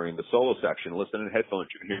Candy during the solo section, listen in headphones,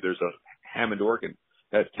 you can hear there's a Hammond organ.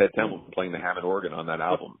 That's Ted Templeman playing the Hammond organ on that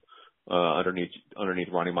album, underneath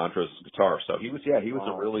Ronnie Montrose's guitar. So he was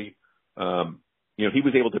a really, he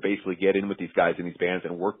was able to basically get in with these guys in these bands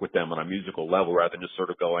and work with them on a musical level rather than just sort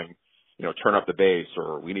of going, turn up the bass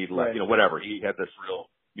or we need, whatever. He had this real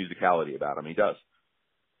musicality about him. He does.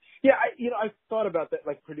 Yeah, I've thought about that,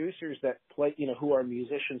 like producers that play, who are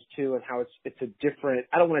musicians too, and how it's a different,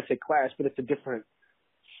 I don't want to say class, but it's a different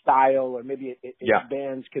style, or maybe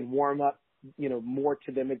bands can warm up, more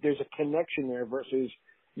to them. There's a connection there versus,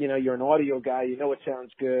 you're an audio guy, it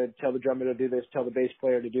sounds good, tell the drummer to do this, tell the bass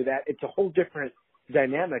player to do that. It's a whole different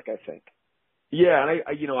dynamic, I think. Yeah, and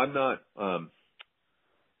I'm not,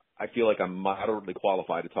 I feel like I'm moderately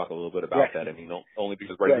qualified to talk a little bit about that. Only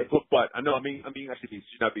because writing the book, but I know I'm being actually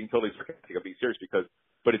not being totally sarcastic. I'm being serious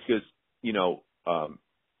but it's because,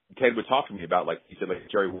 Ted would talk to me about, like he said, like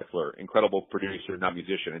Jerry Wickler, incredible producer, not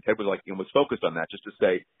musician. And Ted was like, was focused on that just to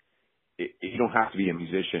say, you don't have to be a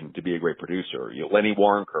musician to be a great producer. Lenny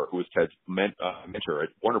Waronker, who was Ted's mentor at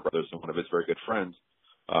Warner Brothers and one of his very good friends,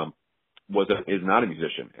 is not a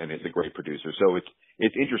musician and is a great producer. So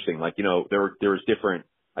it's interesting. Like, there's different,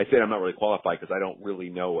 I said I'm not really qualified because I don't really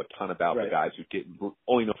know a ton about the guys who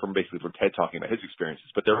only know from Ted talking about his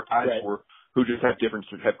experiences. But there are guys who just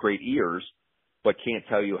have great ears, but can't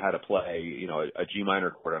tell you how to play, you know, a G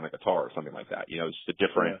minor chord on a guitar or something like that. You know, it's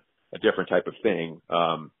a different type of thing.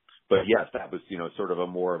 But yes, that was, you know, sort of a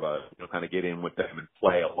more of a, you know, kind of get in with them and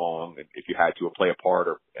play along if you had to, or play a part,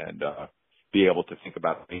 and be able to think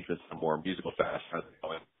about things in a more musical fashion.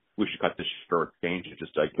 We should cut this short, change it.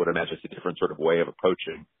 Just, I would imagine it's a different sort of way of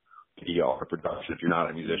approaching PR production if you're not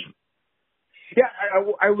a musician. Yeah,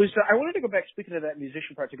 I wanted to go back, speaking of that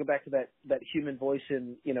musician part, to go back to that human voice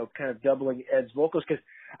and, you know, kind of doubling Ed's vocals, because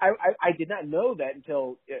I did not know that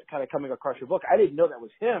until kind of coming across your book. I didn't know that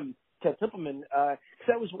was him, Ted Templeman,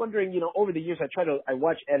 because I was wondering, you know, over the years I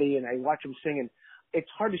watch Eddie and I watch him sing, and it's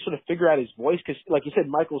hard to sort of figure out his voice because, like you said,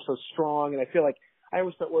 Michael's so strong, and I feel like I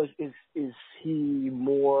always thought, is he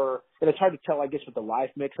more, and it's hard to tell, I guess, with the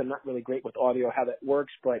live mix. I'm not really great with audio, how that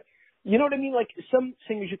works, but you know what I mean? Like some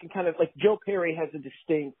singers you can kind of, like Joe Perry has a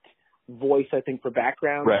distinct voice, I think, for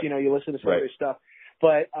backgrounds. Right. You know, you listen to some of their stuff.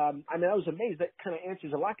 But, I mean, I was amazed. That kind of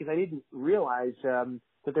answers a lot because I didn't realize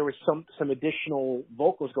that there was some additional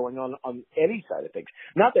vocals going on Eddie's side of things.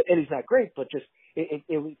 Not that Eddie's not great, but just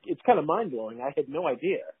it's kind of mind-blowing. I had no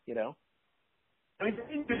idea, you know? I mean,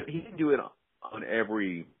 he didn't do it on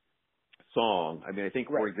every song. I mean, I think,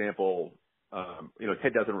 for example, you know,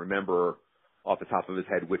 Ted doesn't remember off the top of his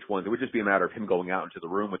head which ones. It would just be a matter of him going out into the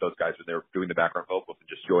room with those guys when they were doing the background vocals and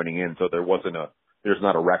just joining in. So there's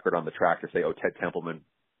not a record on the track to say, oh, Ted Templeman,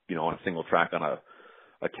 you know, on a single track on a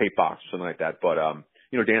tape box or something like that. But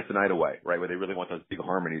you know, Dance the Night Away, right, where they really want those big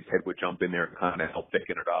harmonies, Ted would jump in there and kind of help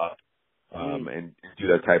thicken it up and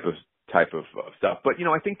do that type of stuff. But you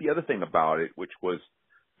know, I think the other thing about it, which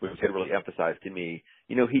Ted really emphasized to me,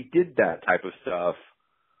 you know, he did that type of stuff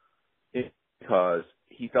because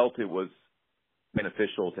he felt it was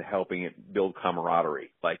beneficial to helping it build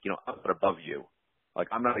camaraderie. Like, you know, I'm not above you. Like,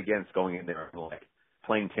 I'm not against going in there and like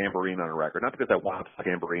playing tambourine on a record. Not because I want to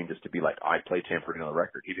play tambourine just to be like, I play tambourine on a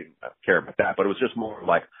record. He didn't care about that. But it was just more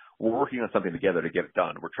like, we're working on something together to get it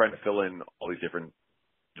done. We're trying to fill in all these different,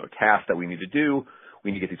 you know, tasks that we need to do.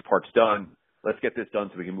 We need to get these parts done. Let's get this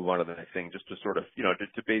done so we can move on to the next thing. Just to sort of, you know,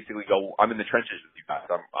 to basically go, I'm in the trenches with you guys.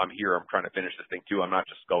 I'm here. I'm trying to finish this thing too. I'm not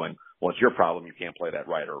just going, well, it's your problem. You can't play that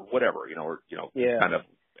right or whatever, you know, or, you know, kind of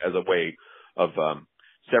as a way of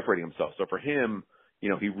separating himself. So for him, you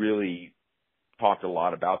know, he really talked a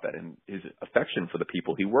lot about that and his affection for the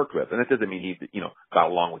people he worked with. And that doesn't mean he, you know, got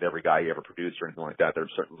along with every guy he ever produced or anything like that.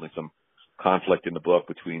 There's certainly some conflict in the book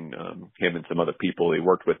between him and some other people he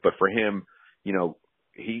worked with. But for him, you know,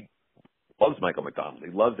 he loves Michael McDonald. He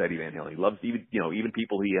loves Eddie Van Halen. He loves even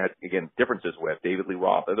people he had, again, differences with, David Lee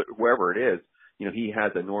Roth, wherever it is. You know, he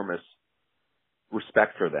has enormous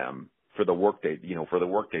respect for them, for the work they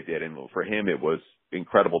did. And for him, it was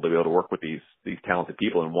incredible to be able to work with these talented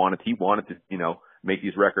people and he wanted to, you know, make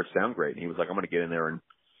these records sound great. And he was like, I'm going to get in there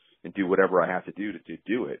and do whatever I have to do to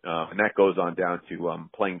do it. And that goes on down to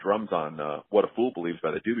playing drums on What a Fool Believes by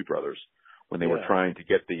the Doobie Brothers, when they were trying to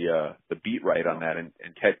get the beat right on that, and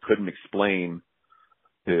Ted couldn't explain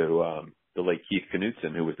to the late Keith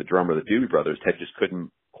Knutson, who was the drummer of the Doobie Brothers. Ted just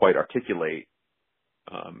couldn't quite articulate,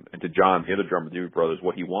 and to John, the other drummer of the Doobie Brothers,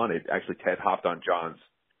 what he wanted. Actually, Ted hopped on John's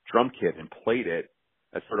drum kit and played it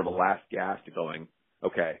as sort of a last gasp to going,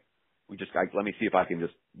 okay, let me see if I can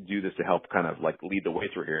just do this to help kind of like lead the way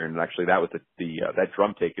through here. And actually, that was that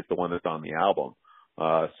drum take is the one that's on the album.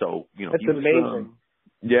 So you know, that's amazing.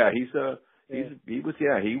 He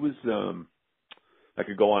was. I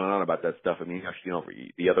could go on and on about that stuff. I mean, actually, you know,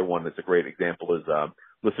 the other one that's a great example is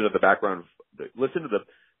listen to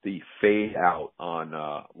the fade out on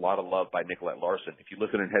 "A Lot of Love" by Nicolette Larson. If you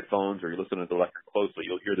listen in headphones or you listen to the record closely,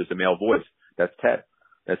 you'll hear there's a male voice. That's Ted.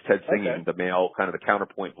 That's Ted singing the male, kind of the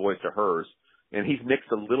counterpoint voice to hers. And he's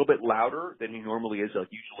mixed a little bit louder than he normally is.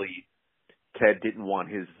 Like usually, Ted didn't want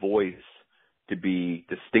his voice to be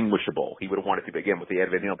distinguishable. He would have wanted to, again, with the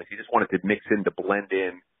Ed Van Halen, but he just wanted to mix in, to blend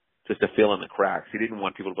in, just to fill in the cracks. He didn't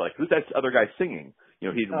want people to be like, who's that other guy singing? You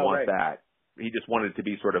know, he didn't want that. He just wanted it to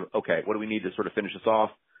be sort of, okay, what do we need to sort of finish this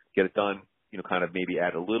off, get it done, you know, kind of maybe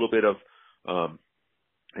add a little bit of,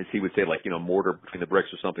 as he would say, like, you know, mortar between the bricks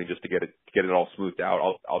or something just to get it all smoothed out.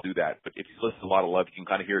 I'll do that. But if you listen to A Lot of Love, you can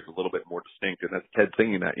kind of hear it's a little bit more distinct, and that's Ted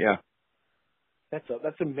singing that, yeah.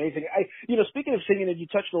 That's amazing. Speaking of singing, you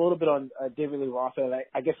touched a little bit on David Lee Roth, and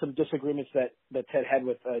I guess some disagreements that Ted had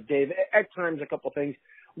with Dave. At times, a couple things.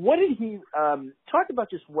 What did he talk about?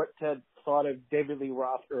 Just what Ted thought of David Lee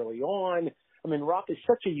Roth early on. I mean, Roth is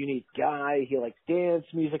such a unique guy. He likes dance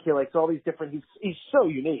music. He likes all these different. He's so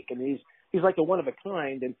unique, and he's like a one of a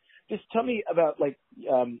kind. And just tell me about like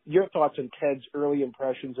your thoughts on Ted's early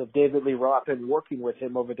impressions of David Lee Roth and working with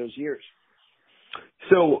him over those years.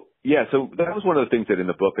 So so that was one of the things that in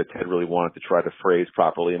the book that Ted really wanted to try to phrase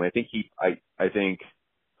properly. And I think I think,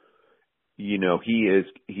 you know, he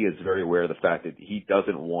is very aware of the fact that he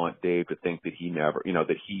doesn't want Dave to think that he never, you know,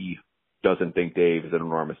 that he doesn't think Dave is an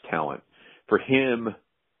enormous talent. For him,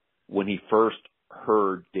 when he first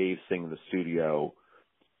heard Dave sing in the studio,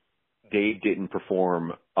 Dave didn't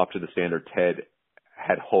perform up to the standard Ted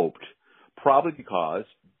had hoped, probably because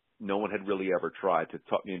no one had really ever tried to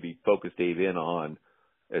maybe focus Dave in on,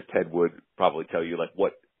 as Ted would probably tell you, like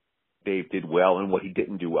what Dave did well and what he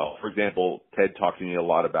didn't do well. For example, Ted talked to me a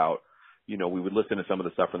lot about, you know, we would listen to some of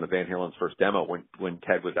the stuff from the Van Halen's first demo when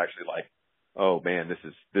Ted was actually like, oh man,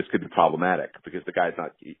 this could be problematic because the guy's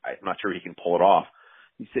I'm not sure he can pull it off.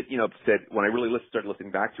 He said, when I really started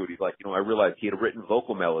listening back to it, he's like, you know, I realized he had written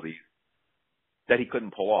vocal melodies that he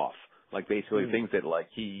couldn't pull off. Like basically things that like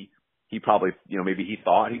he probably, you know, maybe he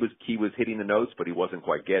thought he was hitting the notes, but he wasn't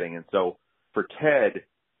quite getting. And so for Ted,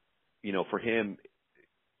 you know, for him,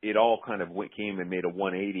 it all kind of came and made a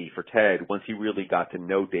 180 for Ted once he really got to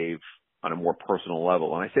know Dave on a more personal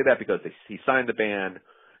level. And I say that because he signed the band,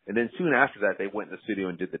 and then soon after that, they went in the studio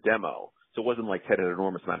and did the demo. So it wasn't like Ted had an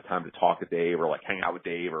enormous amount of time to talk to Dave or like hang out with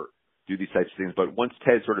Dave or do these types of things. But once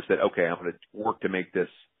Ted sort of said, okay, I'm going to work to make this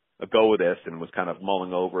a go with this, and was kind of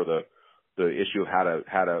mulling over the issue of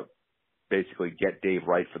how to basically get Dave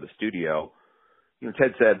right for the studio, you know,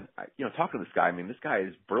 Ted said, you know, talking to this guy, I mean, this guy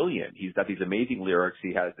is brilliant. He's got these amazing lyrics.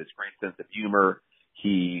 He has this great sense of humor.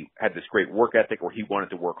 He had this great work ethic where he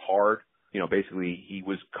wanted to work hard. You know, basically he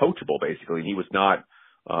was coachable basically. He was not,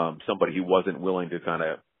 somebody who wasn't willing to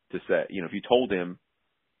to say, you know, if you told him,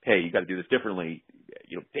 hey, you got to do this differently,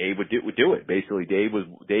 you know, Dave would do it. Basically, Dave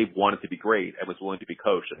wanted to be great and was willing to be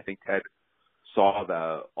coached. And I think Ted saw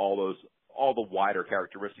all the wider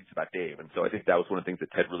characteristics about Dave. And so I think that was one of the things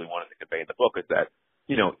that Ted really wanted to convey in the book is that,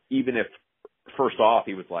 you know, even if first off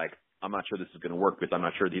he was like, I'm not sure this is going to work because I'm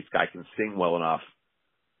not sure this guy can sing well enough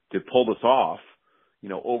to pull this off, you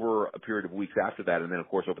know, over a period of weeks after that. And then of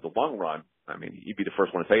course, over the long run, I mean, you'd be the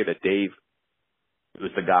first one to say that Dave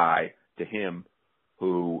was the guy to him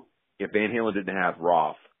who, if Van Halen didn't have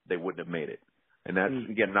Roth, they wouldn't have made it. And that's,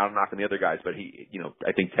 again, not a knock on the other guys, but he, you know,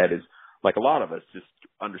 I think Ted is, like a lot of us, just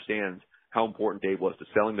understands how important Dave was to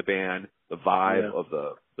selling the band, the vibe of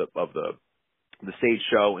the stage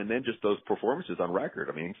show, and then just those performances on record.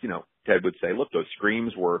 I mean, you know, Ted would say, look, those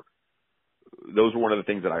screams were one of the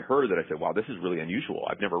things that I heard that I said, wow, this is really unusual.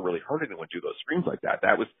 I've never really heard anyone do those screams like that.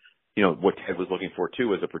 That was, you know, what Ted was looking for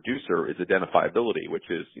too as a producer is identifiability, which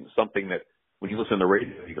is, you know, something that when you listen to the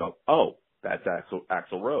radio, you go, oh, that's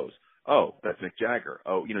Axl Rose. Oh, that's Mick Jagger.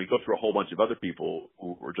 Oh, you know, you go through a whole bunch of other people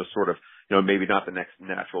who were just sort of, you know, maybe not the next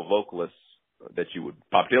natural vocalists that you would,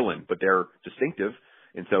 Bob Dylan, but they're distinctive.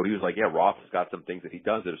 And so he was like, yeah, Roth has got some things that he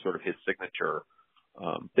does that are sort of his signature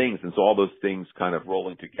things. And so all those things kind of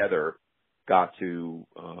rolling together got to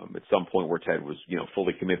at some point where Ted was, you know,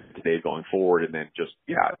 fully committed to Dave going forward, and then just,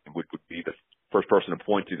 would be the first person to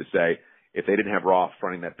point to say, if they didn't have Roth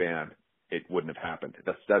fronting that band, it wouldn't have happened.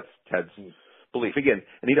 That's Ted's belief. Again,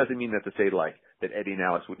 and he doesn't mean that to say like that Eddie and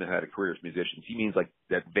Alex wouldn't have had a career as musicians. He means like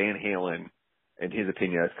that Van Halen, in his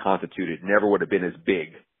opinion, as constituted, never would have been as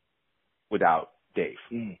big without Dave.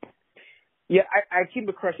 Yeah, I came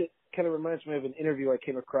across it. Kind of reminds me of an interview I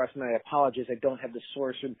came across, and I apologize, I don't have the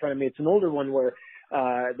source in front of me. It's an older one where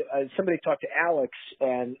somebody talked to Alex,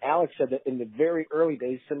 and Alex said that in the very early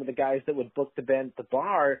days, some of the guys that would book the band at the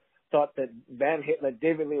bar thought that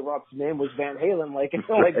David Lee Roth's name was Van Halen, like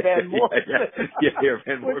Van Moore.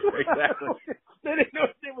 Van Moore, exactly. They didn't know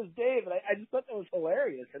his name was Dave, and I just thought that was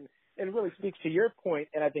hilarious, and it really speaks to your point,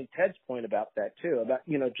 and I think Ted's point about that too, about,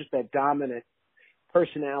 you know, just that dominant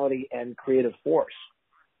personality and creative force.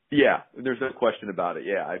 Yeah, there's no question about it.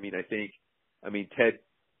 Yeah, I mean, Ted,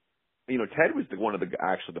 you know, Ted was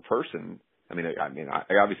the person.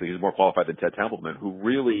 I obviously he's more qualified than Ted Templeman, who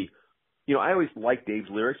really, you know, I always liked Dave's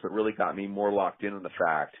lyrics, but really got me more locked in on the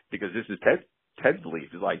fact, because this is Ted's belief,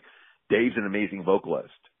 is like Dave's an amazing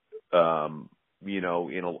vocalist, you know,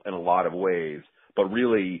 in a lot of ways, but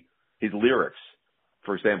really his lyrics,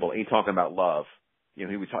 for example, Ain't Talking About Love, you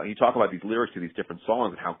know, he talk about these lyrics to these different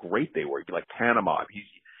songs and how great they were. He'd be like Panama.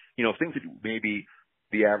 You know, things that maybe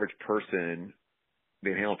the average person,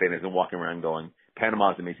 Van Halen fan, isn't walking around going,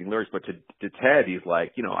 Panama's amazing lyrics, but to Ted, he's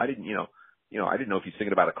like, you know, I didn't know if he's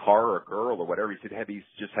singing about a car or a girl or whatever. He said had these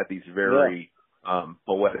very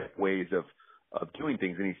poetic ways of doing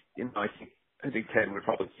things, and he's, you know, I think Ted would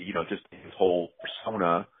probably, you know, just his whole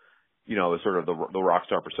persona, you know, sort of the rock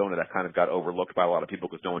star persona that kind of got overlooked by a lot of people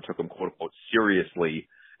because no one took him, quote unquote, seriously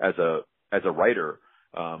as a writer.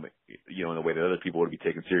 you know, in the way that other people would be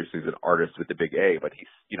taken seriously as an artist with the big A. But he's,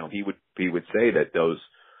 you know, he would say that those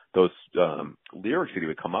lyrics that he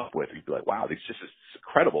would come up with, he'd be like, wow, these just is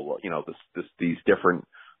incredible. You know, these different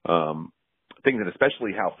things, and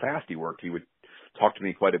especially how fast he worked. He would talk to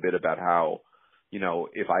me quite a bit about how, you know,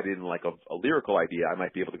 if I didn't like a lyrical idea, I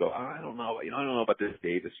might be able to go, I don't know about this,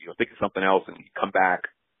 Dave. You know, think of something else, and he'd come back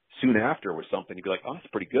soon after with something. He'd be like, oh,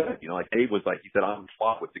 that's pretty good. You know, like Dave was like, he said, on the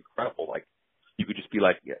spot, it's incredible. Like, you could just be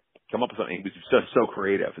like, yeah, come up with something. He was just so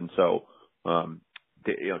creative, and so,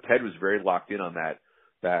 you know, Ted was very locked in on that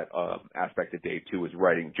aspect of Dave too, was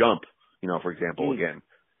writing Jump. You know, for example, again,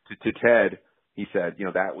 to Ted, he said, you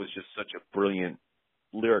know, that was just such a brilliant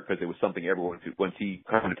lyric because it was something everyone could, once he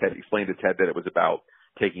kind of explained to Ted that it was about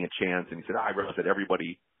taking a chance, and he said, I realized that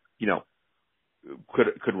everybody, you know,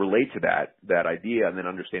 could relate to that idea, and then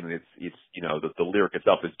understanding it's you know, the lyric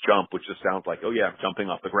itself is jump, which just sounds like, oh yeah, I'm jumping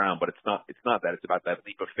off the ground, but it's not that. It's about that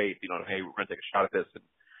leap of faith, you know, hey, we're going to take a shot at this. And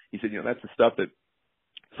he said, you know, that's the stuff that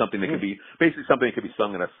something that could be basically something that could be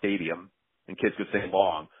sung in a stadium and kids could sing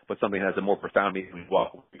along, but something that has a more profound meaning when you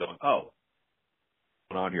walk away going, oh, what's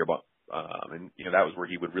going on here? But and you know, that was where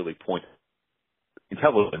he would really point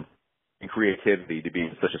intelligence and creativity to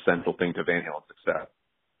being such a central thing to Van Halen's success.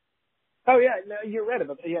 Oh yeah, no, you're right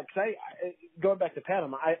about that. Yeah, because I going back to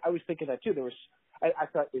Panama, I was thinking that too. I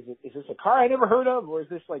thought, is this a car I never heard of, or is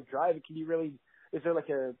this like driving? Can you really? Is there like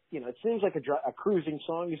a, you know, it seems like a cruising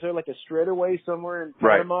song. Is there like a straightaway somewhere in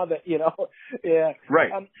Panama that, you know, yeah.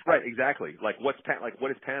 Right, right, exactly. Like what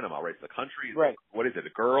is Panama, right? It's the country. Right. What is it?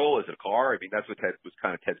 A girl? Is it a car? I mean, that's what Ted's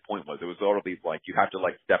point was. It was all of these, like, you have to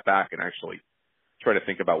like step back and actually try to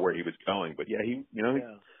think about where he was going. But yeah, he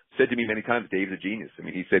said to me many times, Dave's a genius. I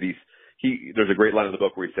mean, he said there's a great line in the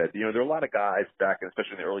book where he said, you know, there are a lot of guys back,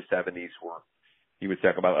 especially in the early 70s, where he would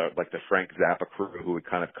talk about like the Frank Zappa crew who would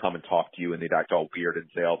kind of come and talk to you, and they'd act all weird and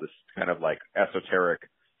say all this kind of like esoteric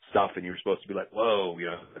stuff, and you were supposed to be like, whoa, you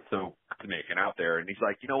know, that's so cosmic and out there. And he's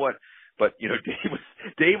like, you know what? But you know,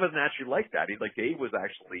 Dave wasn't actually like that. Dave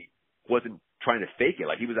wasn't trying to fake it.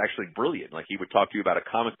 Like, he was actually brilliant. Like, he would talk to you about a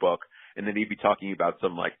comic book, and then he'd be talking about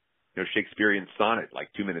some like, you know, Shakespearean sonnet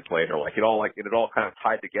like 2 minutes later. Like, it all kind of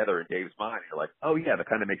tied together in Dave's mind. You're like, oh yeah, that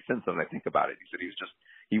kind of makes sense when I think about it. He said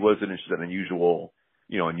he wasn't just an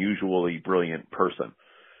unusually brilliant person.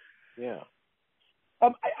 Yeah.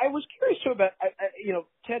 I was curious too about, you know,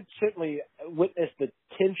 Ted certainly witnessed the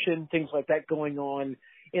tension, things like that going on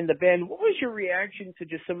in the band. What was your reaction to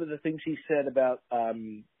just some of the things he said about,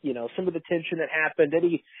 you know, some of the tension that happened?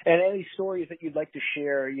 Any stories that you'd like to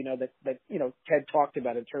share, you know, that you know, Ted talked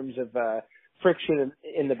about in terms of friction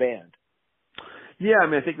in the band? Yeah, I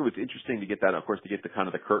mean, I think it was interesting to get that, of course, to get the kind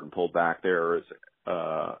of the curtain pulled back there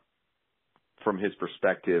from his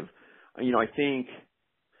perspective. You know, I think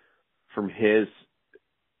from his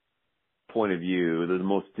point of view, the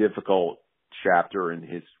most difficult chapter in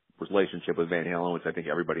his relationship with Van Halen, which I think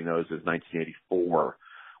everybody knows, is 1984,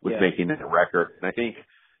 with making that record. And I think,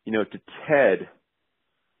 you know, to Ted,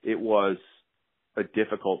 it was a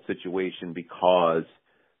difficult situation because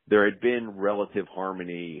there had been relative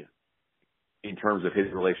harmony in terms of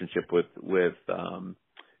his relationship with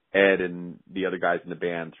Ed and the other guys in the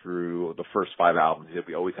band through the first 5 albums.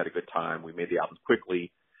 We always had a good time. We made the albums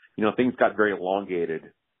quickly. You know, things got very elongated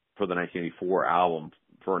for the 1984 album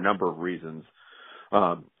for a number of reasons.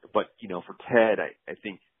 But, you know, for Ted, I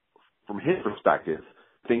think from his perspective,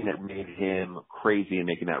 the thing that made him crazy in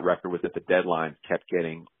making that record was that the deadlines kept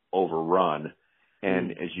getting overrun.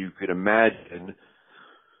 And as you could imagine,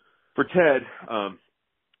 for Ted,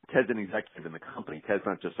 Ted's an executive in the company. Ted's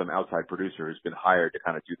not just some outside producer who's been hired to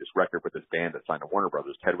kind of do this record with this band that signed to Warner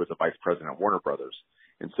Brothers. Ted was a vice president at Warner Brothers.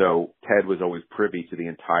 And so Ted was always privy to the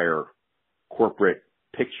entire corporate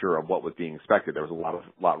picture of what was being expected. There was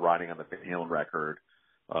a lot riding on the Van Halen record.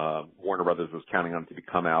 Warner Brothers was counting on it to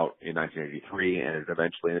come out in 1983, and it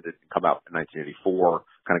eventually ended to come out in 1984,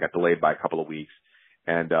 kind of got delayed by a couple of weeks.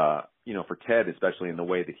 And, you know, for Ted, especially in the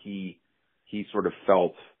way that he sort of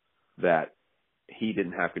felt that he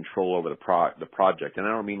didn't have control over the project. And I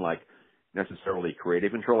don't mean like necessarily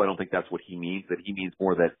creative control. I don't think that's what he means. That he means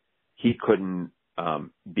more that he couldn't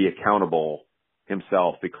be accountable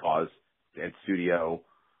himself, because at studio,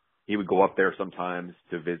 he would go up there sometimes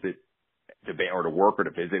to visit or to work or to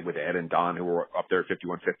visit with Ed and Don, who were up there at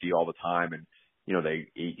 5150 all the time. And, you know,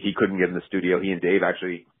 he couldn't get in the studio. He and Dave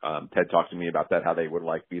actually, Ted talked to me about that, how they would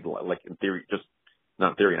like be like in theory, just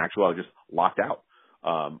not in theory, in actuality, just locked out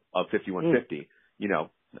of 5150. You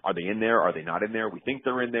know, are they in there? Are they not in there? We think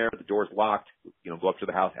they're in there. The door's locked. You know, go up to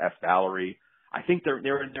the house, ask Valerie. I think they're in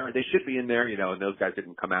there. They should be in there, you know, and those guys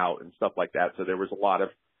didn't come out and stuff like that. So there was a lot of,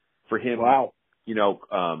 for him,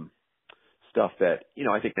 stuff that,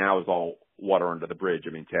 I think now is all water under the bridge.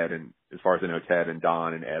 I mean, Ted, and as far as I know, Ted and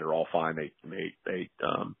Don and Ed are all fine. They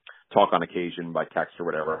talk on occasion by text or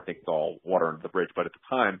whatever. I think it's all water under the bridge. But at the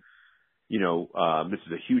time, this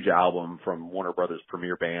is a huge album from Warner Brothers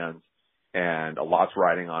premier bands, and a lot's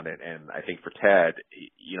riding on it. And I think for Ted,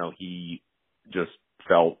 he just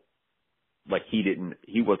felt like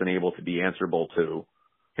he wasn't able to be answerable to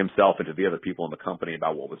himself and to the other people in the company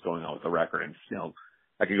about what was going on with the record. And,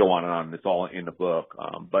 I could go on and on. It's all in the book.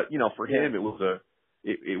 But, for him, it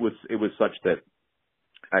was such that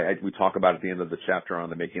we talk about at the end of the chapter on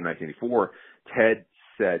the making of 1984, Ted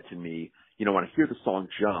said to me, when I hear the song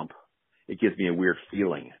Jump, it gives me a weird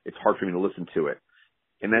feeling. It's hard for me to listen to it.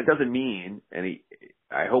 And that doesn't mean,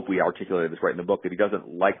 I hope we articulated this right in the book, that he doesn't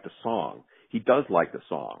like the song. He does like the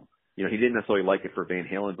song. He didn't necessarily like it for Van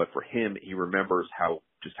Halen, but for him, he remembers how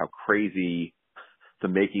crazy the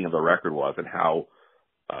making of the record was and how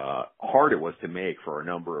hard it was to make for a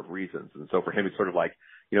number of reasons. And so for him, it's sort of like,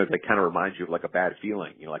 it kind of reminds you of like a bad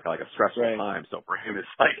feeling, like a stressful time. So for him, it's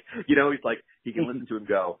like, he's like, he can listen to it and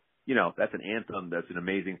go, that's an anthem. That's an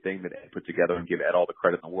amazing thing that Ed put together, and give Ed all the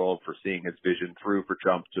credit in the world for seeing his vision through for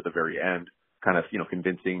Jump to the very end, kind of,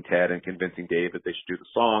 convincing Ted and convincing Dave that they should do the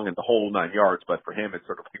song and the whole 9 yards. But for him, it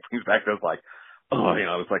sort of brings back those like, it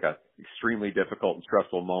was like a extremely difficult and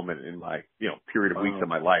stressful moment in my, period of weeks of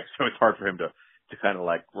my life. So it's hard for him to kind of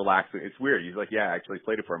like relax. It's weird. He's like, yeah, I actually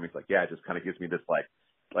played it for him. He's like, yeah, it just kind of gives me this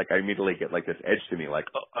like I immediately get like this edge to me, like,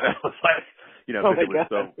 I was like, it was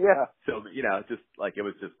so, just like, it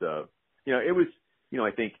was just, it was,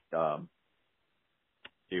 I think,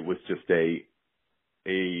 it was just a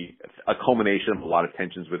culmination of a lot of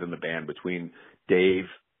tensions within the band between Dave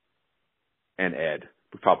and Ed,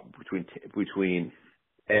 between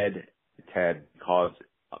Ed and Ted, because,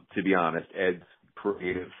 to be honest, Ed's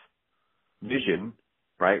creative vision,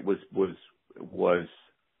 right, was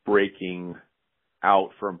breaking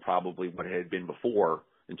out from probably what it had been before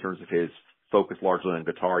in terms of his focus largely on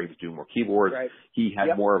guitar. He was doing more keyboards. Right. He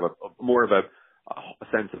had more of a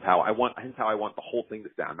sense of how I want the whole thing to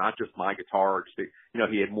sound, not just my guitar.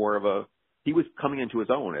 He had more of he was coming into his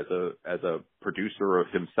own as a producer of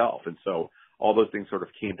himself. And so all those things sort of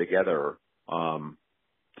came together,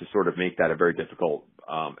 to sort of make that a very difficult,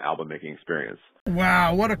 album making experience.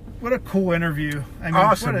 Wow. What a cool interview. I mean,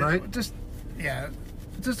 awesome, right? Just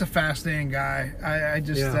a fascinating guy. I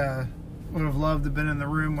just would have loved to have been in the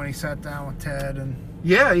room when he sat down with Ted. And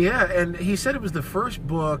and he said it was the first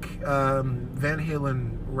book, Van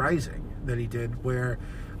Halen Rising, that he did, where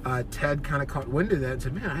Ted kind of caught wind of that and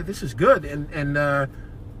said, man, this is good. And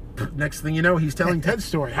next thing you know, he's telling Ted's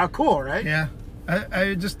story. How cool, right? Yeah.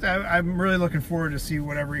 I'm really looking forward to see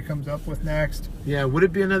whatever he comes up with next. Yeah, would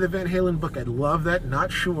it be another Van Halen book? I'd love that.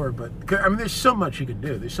 Not sure, but I mean, there's so much you can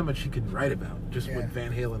do. There's so much you can write about just with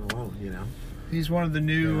Van Halen alone. He's one of the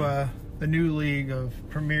new league of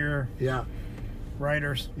premier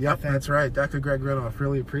writers. Yep, that's right. Dr. Greg Renoff.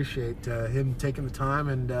 Really appreciate him taking the time,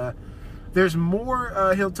 and there's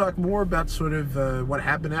more. He'll talk more about sort of what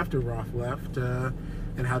happened after Roth left.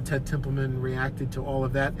 And how Ted Templeman reacted to all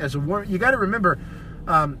of that. You got to remember,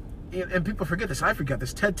 and people forget this. I forgot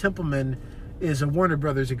this. Ted Templeman is a Warner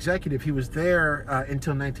Brothers executive. He was there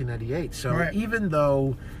until 1998. So even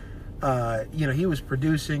though he was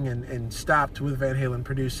producing and stopped with Van Halen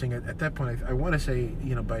producing at that point, I want to say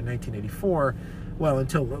by 1984. Well,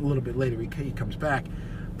 until a little bit later he comes back.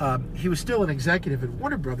 He was still an executive at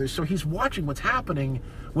Warner Brothers, so he's watching what's happening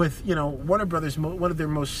with Warner Brothers, one of their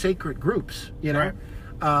most sacred groups.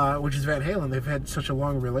 Which is Van Halen. They've had such a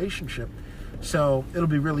long relationship. So it'll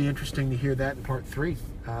be really interesting to hear that in part 3.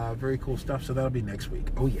 Very cool stuff. So that'll be next week.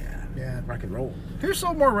 Oh, yeah. Rock and roll. Who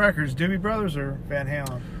sold more records, Doobie Brothers or Van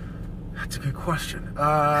Halen? That's a good question.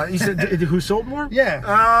 You said who sold more? Yeah.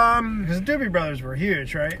 Because Doobie Brothers were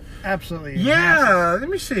huge, right? Absolutely. Yeah. Massive. Let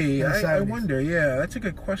me see. I wonder. Yeah, that's a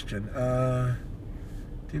good question.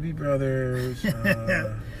 Doobie Brothers.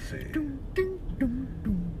 Let's see.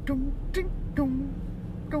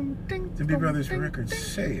 Doobie Brothers record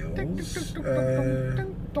sales.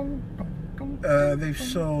 They've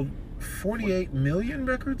sold 48 million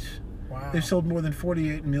records. Wow. They've sold more than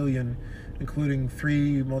 48 million, including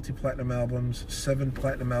 3 multi-platinum albums, 7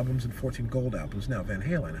 platinum albums, and 14 gold albums. Now, Van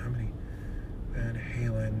Halen, how many Van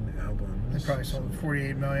Halen albums? They probably sold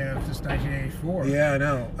 48 million of just 1984. Yeah, I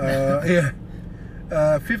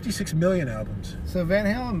know. 56 million albums. So Van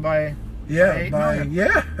Halen by...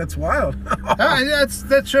 that's wild.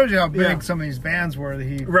 That shows you how big some of these bands were that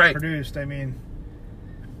he produced. I mean,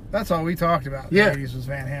 that's all we talked about in the 80s was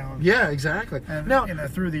Van Halen. Yeah, exactly. And,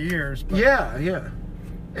 through the years. But. Yeah.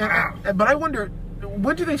 But I wonder,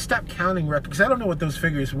 when do they stop counting records? Because I don't know what those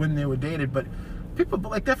figures, when they were dated, but people,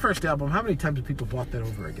 like that first album, how many times have people bought that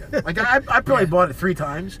over again? Like, I probably bought it 3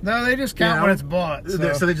 times. No, they just count when it's bought. So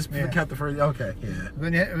they just count the first, okay, yeah.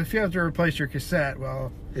 But if you have to replace your cassette,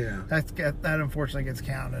 well, yeah, that unfortunately gets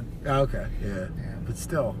counted. Okay, yeah. But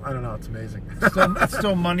still, I don't know, it's amazing. It's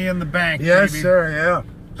still money in the bank, yes, baby. sir, yeah.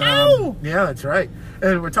 Ow! Yeah, that's right.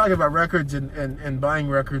 And we're talking about records and buying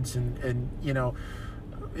records and you know,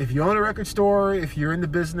 if you own a record store, if you're in the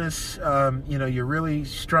business, you know, you're really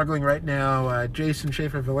struggling right now. Jason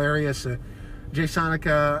Schaefer Valerius, Jay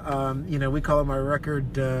Sonica, you know, we call him our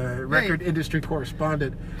record industry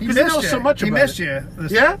correspondent. He knows so much about it. He missed you.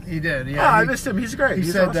 Yeah? He did. Yeah. Oh, I missed him. He's great. He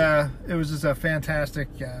He's said awesome. it was just a fantastic,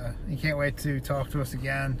 he can't wait to talk to us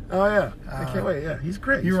again. Oh, yeah. I can't wait. Yeah, he's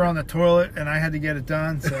great. You were on the toilet, and I had to get it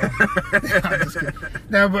done, so. I'm just kidding.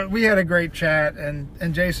 No, but we had a great chat,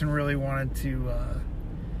 and Jason really wanted to,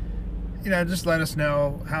 you know, just let us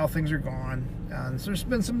know how things are going. So there's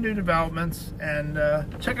been some new developments, and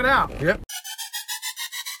check it out. Yep.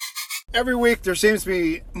 Every week there seems to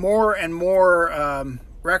be more and more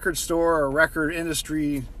record store or record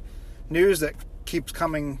industry news that keeps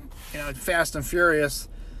coming, you know, fast and furious.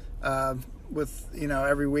 With, you know,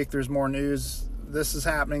 every week there's more news. This is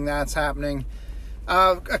happening, that's happening.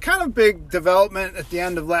 A kind of big development at the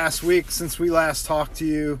end of last week since we last talked to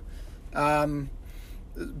you.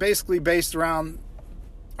 Basically based around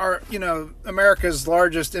our, you know, America's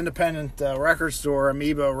largest independent record store,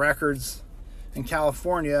 Amoeba Records in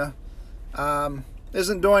California.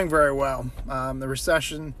 Isn't doing very well. The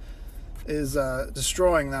recession is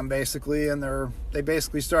destroying them basically, and they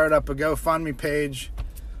basically started up a GoFundMe page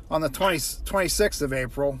on the 26th of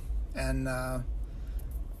April, and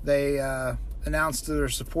they announced to their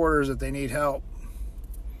supporters that they need help.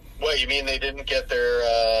 What, you mean they didn't get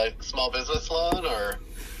their small business loan, or?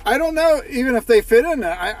 I don't know, even if they fit in.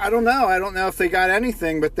 I don't know. I don't know if they got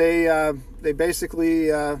anything, but they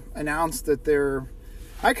basically announced that they're.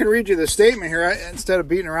 I can read you the statement here instead of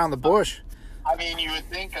beating around the bush. I mean, you would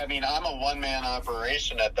think, I'm a one-man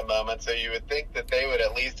operation at the moment, so you would think that they would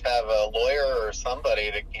at least have a lawyer or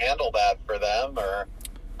somebody to handle that for them, or,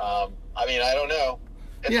 I don't know.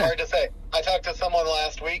 It's hard to say. I talked to someone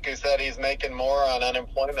last week who said he's making more on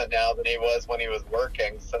unemployment now than he was when he was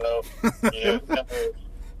working, so, you know.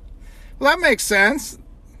 Well, that makes sense.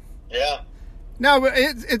 Yeah. No, but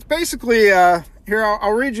it's basically, here,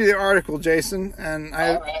 I'll read you the article, Jason, and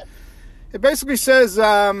Right. It basically says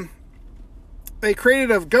they created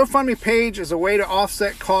a GoFundMe page as a way to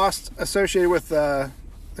offset costs associated with the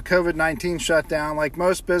COVID-19 shutdown. Like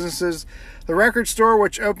most businesses, the record store,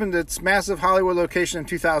 which opened its massive Hollywood location in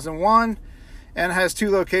 2001 and has 2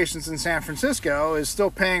 locations in San Francisco, is still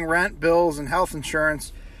paying rent, bills, and health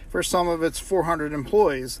insurance for some of its 400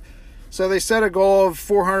 employees. So they set a goal of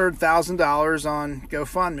 $400,000 on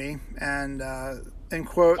GoFundMe, and in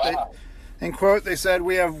quote, they said,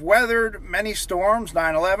 "We have weathered many storms,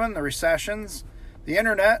 9/11, the recessions, the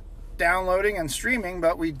internet, downloading and streaming,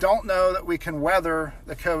 but we don't know that we can weather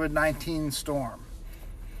the COVID-19 storm."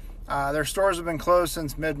 Their stores have been closed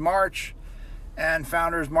since mid-March, and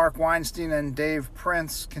founders Mark Weinstein and Dave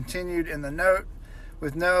Prince continued in the note,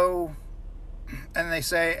 with no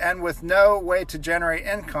way to generate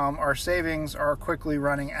income, our savings are quickly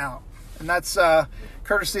running out. And that's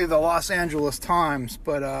courtesy of the Los Angeles Times.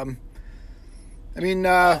 But I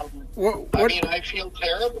feel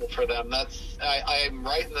terrible for them. I'm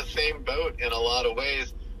right in the same boat in a lot of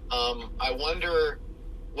ways. I wonder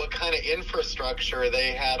what kind of infrastructure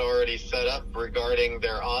they had already set up regarding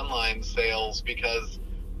their online sales, because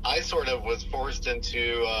I sort of was forced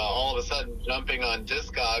into all of a sudden jumping on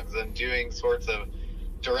Discogs and doing sorts of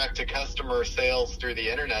direct-to-customer sales through the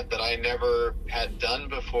internet that I never had done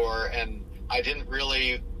before, and I didn't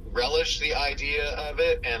really relish the idea of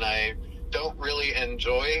it, and I don't really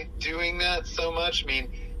enjoy doing that so much. I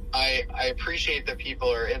mean, I appreciate that people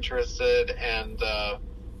are interested, and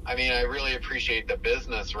I really appreciate the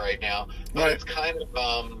business right now, but It's kind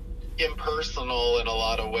of impersonal in a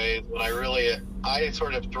lot of ways when I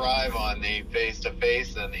sort of thrive on the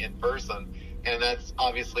face-to-face and in person, and that's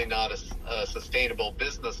obviously not a sustainable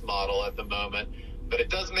business model at the moment. But it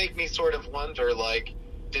does make me sort of wonder, like,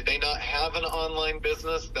 did they not have an online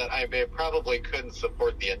business that probably couldn't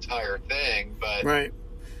support the entire thing? But right.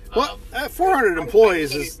 Well, 400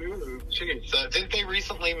 employees is. Didn't they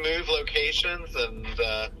recently move locations and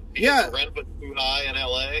because the rent was too high in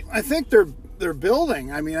LA? I think they're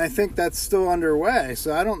building. I mean, I think that's still underway.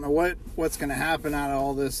 So I don't know what's going to happen out of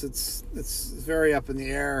all this. It's very up in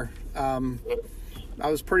the air. I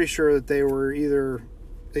was pretty sure that they were either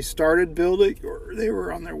they started building, or they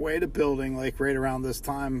were on their way to building, like right around this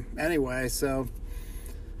time anyway. So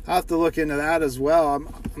I'll have to look into that as well.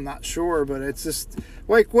 I'm not sure, but it's just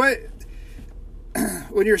like what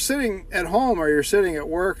when you're sitting at home or you're sitting at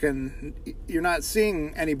work and you're not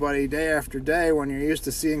seeing anybody day after day when you're used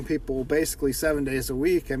to seeing people basically 7 days a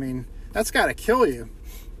week. I mean, that's got to kill you.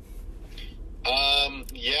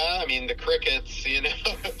 Yeah, I mean, the crickets, you know,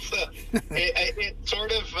 it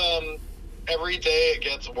sort of, every day it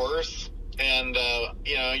gets worse. And,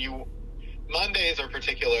 you know, Mondays are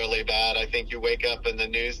particularly bad. I think you wake up and the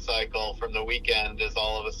news cycle from the weekend is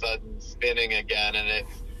all of a sudden spinning again, and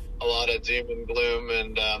it's a lot of doom and gloom.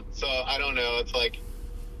 And, so I don't know. It's like,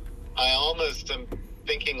 I almost am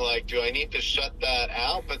thinking like, do I need to shut that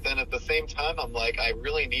out? But then at the same time, I'm like, I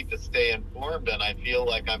really need to stay informed, and I feel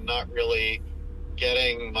like I'm not really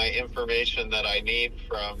getting my information that I need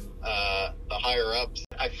from the higher ups.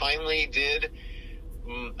 I finally did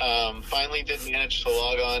manage to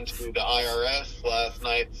log on to the IRS last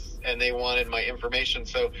night, and they wanted my information.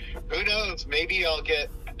 So who knows? Maybe I'll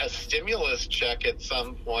get a stimulus check at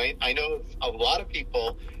some point. I know a lot of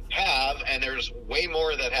people have, and there's way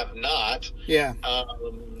more that have not. Yeah.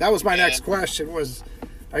 That was my next question.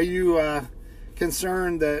 Are you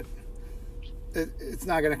concerned that it's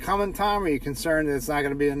not going to come in time? Are you concerned that it's not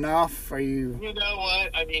going to be enough? Are you? You know what?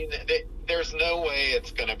 I mean, there's no way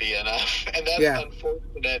it's going to be enough, and that's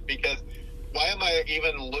unfortunate, because why am I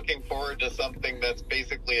even looking forward to something that's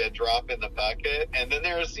basically a drop in the bucket? And then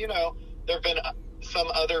there's, you know, there've been some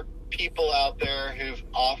other people out there who've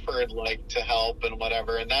offered like to help and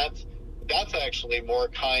whatever, and that's actually more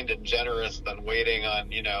kind and generous than waiting on,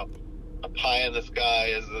 you know, a pie in the sky.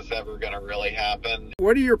 Is this ever going to really happen?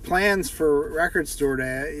 What are your plans for Record Store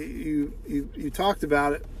Day? You talked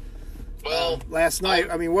about it last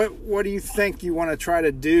night. I mean, what do you think you want to try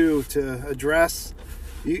to do to address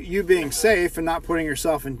you being safe and not putting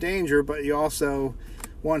yourself in danger, but you also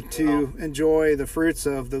want to enjoy the fruits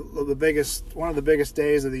of one of the biggest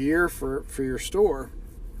days of the year for your store?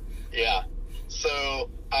 Yeah.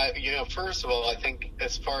 So, you know, first of all, I think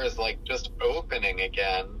as far as like just opening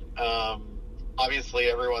again, obviously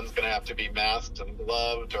everyone's going to have to be masked and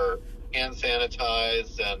gloved or hand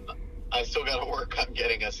sanitized, and I still got to work on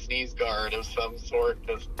getting a sneeze guard of some sort,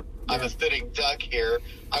 because I'm a sitting duck here.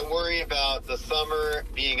 I worry about the summer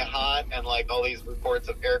being hot and like all these reports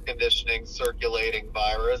of air conditioning circulating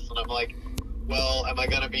virus, and I'm like, well, am I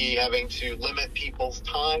going to be having to limit people's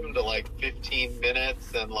time to like 15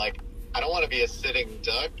 minutes? And like, I don't want to be a sitting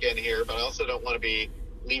duck in here, but I also don't want to be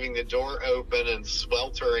leaving the door open and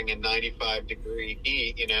sweltering in 95-degree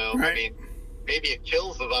heat, you know? Right. I mean, maybe it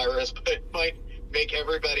kills the virus, but it might make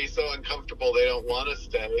everybody so uncomfortable they don't want to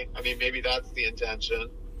stay. I mean, maybe that's the intention.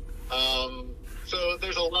 So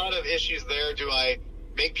there's a lot of issues there. Do I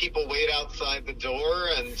make people wait outside the door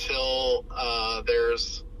until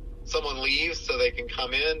there's someone leaves so they can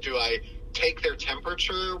come in? Do I take their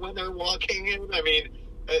temperature when they're walking in? I mean,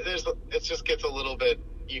 it just gets a little bit,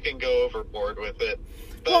 you can go overboard with it.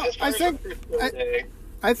 But well,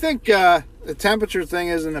 I think the temperature thing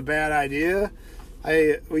isn't a bad idea.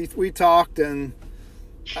 We talked, and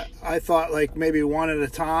I thought like maybe one at a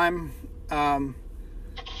time,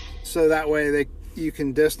 so that way you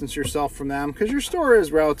can distance yourself from them, because your store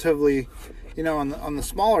is relatively, you know, on the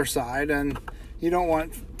smaller side, and you don't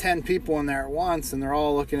want 10 people in there at once and they're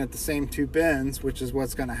all looking at the same two bins, which is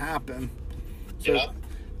what's going to happen.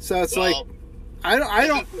 So it's like, I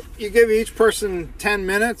don't. You give each person 10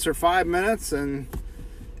 minutes or 5 minutes, and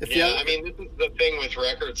I mean, this is the thing with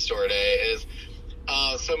Record Store Day is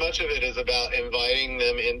so much of it is about inviting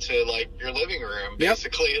them into like your living room.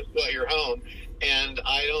 Basically, it's what your home. And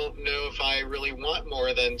I don't know if I really want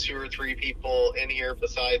more than 2 or 3 people in here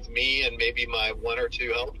besides me and maybe my 1 or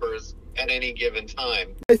 2 helpers at any given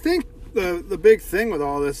time. I think the big thing with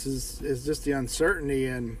all this is just the uncertainty,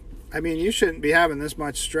 and I mean, you shouldn't be having this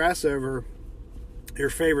much stress over your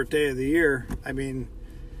favorite day of the year. I mean,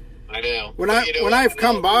 I know. When I've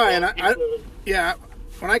come by, and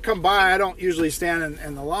when I come by, I don't usually stand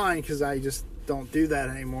in the line because I just don't do that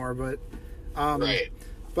anymore. But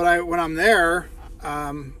when I'm there,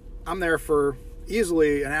 I'm there for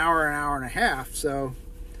easily an hour and a half. So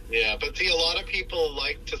yeah, but see, a lot of people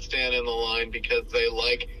like to stand in the line because they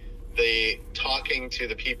like the talking to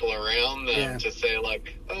the people around them to say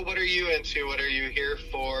like, oh, what are you into? What are you here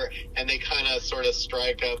for? And they kind of sort of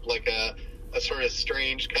strike up like a sort of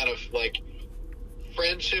strange kind of like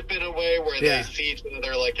friendship in a way where they see each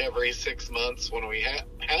other like every 6 months when we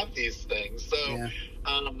have these things. So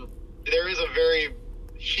there is a very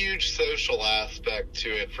huge social aspect to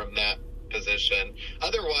it from that position.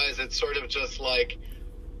 Otherwise, it's sort of just like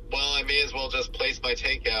well, I may as well just place my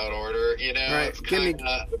takeout order. You know, Right. it's kind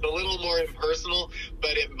of a little more impersonal,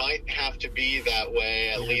 but it might have to be that way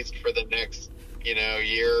at least for the next,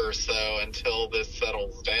 year or so until this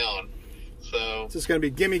settles down. So it's just going to be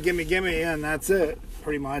gimme, gimme, gimme, and that's it,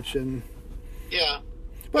 pretty much. And yeah.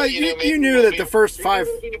 but you knew that the first 5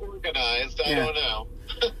 be organized. I don't know.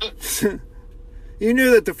 You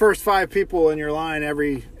knew that the first 5 people in your line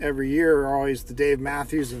every year are always the Dave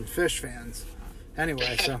Matthews and Phish fans.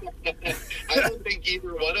 Anyway, so I don't think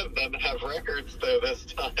either one of them have records though this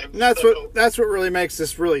time. And that's what really makes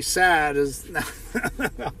this really sad. Is no,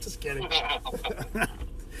 I'm just kidding.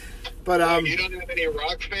 But you don't have any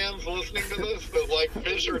rock fans listening to this that like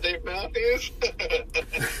Phish or Dave Matthews?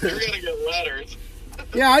 You're gonna get letters.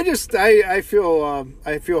 Yeah, I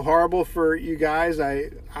feel horrible for you guys.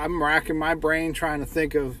 I'm racking my brain trying to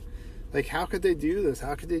think of, like, how could they do this?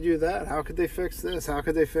 How could they do that? How could they fix this? How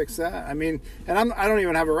could they fix that? I mean, and I don't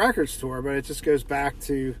even have a record store, but it just goes back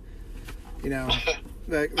to, I mean,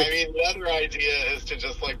 the other idea is to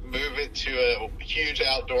just like move it to a huge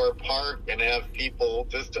outdoor park and have people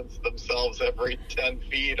distance themselves every 10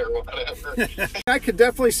 feet or whatever. I could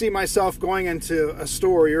definitely see myself going into a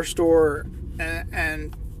store, your store,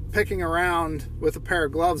 and picking around with a pair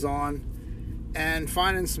of gloves on and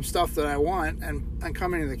finding some stuff that I want and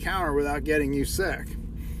coming to the counter without getting you sick.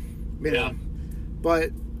 You know?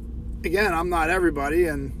 But again, I'm not everybody,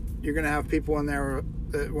 and you're going to have people in there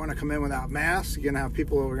that want to come in without masks. You're going to have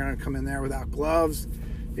people who are going to come in there without gloves.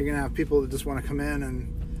 You're going to have people that just want to come in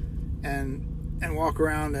and walk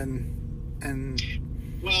around and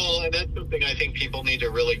well, and that's something I think people need to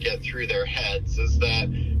really get through their heads, is that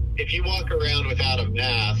if you walk around without a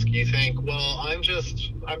mask, you think, well,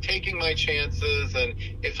 I'm taking my chances, and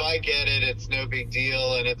if I get it, it's no big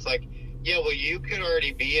deal. And it's like, yeah, well, you could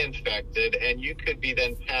already be infected, and you could be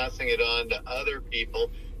then passing it on to other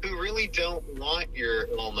people who really don't want your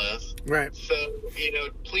illness. Right. So,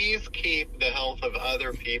 please keep the health of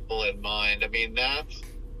other people in mind. I mean, that's,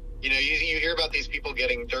 you hear about these people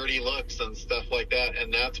getting dirty looks and stuff like that,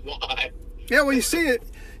 and that's why. Yeah, well, you see it.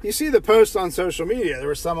 You see the posts on social media. There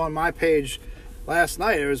was some on my page last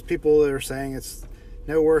night. There was people that are saying it's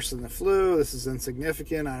no worse than the flu. This is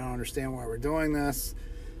insignificant. I don't understand why we're doing this.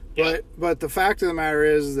 Yeah. But the fact of the matter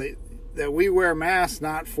is that we wear masks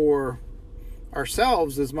not for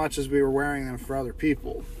ourselves as much as we were wearing them for other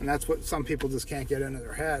people. And that's what some people just can't get into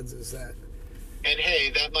their heads, is that. And hey,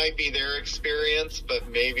 that might be their experience, but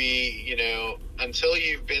maybe, until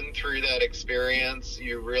you've been through that experience,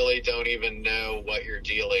 you really don't even know what you're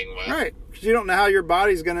dealing with. Right. Because you don't know how your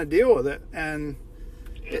body's going to deal with it. And,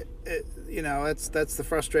 that's the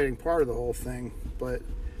frustrating part of the whole thing. But,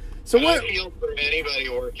 I feel for anybody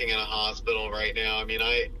working in a hospital right now. I mean,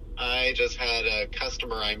 I just had a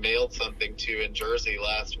customer I mailed something to in Jersey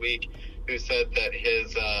last week who said that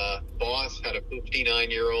his boss had a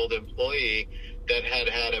 59-year-old employee that had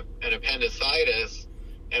an appendicitis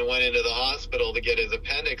and went into the hospital to get his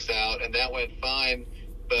appendix out, and that went fine,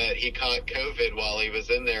 but he caught COVID while he was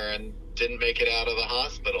in there and didn't make it out of the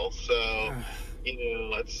hospital. So,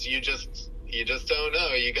 you just don't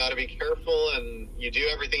know. You got to be careful, and you do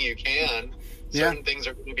everything you can. Certain things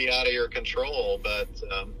are going to be out of your control, but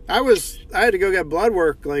I had to go get blood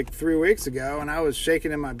work like 3 weeks ago, and I was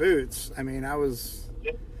shaking in my boots. I mean, I was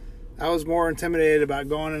more intimidated about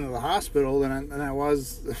going into the hospital than I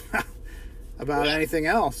was about anything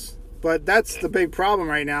else. But that's the big problem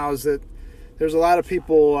right now, is that there's a lot of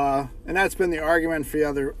people, and that's been the argument for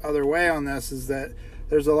the other way on this, is that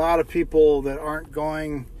there's a lot of people that aren't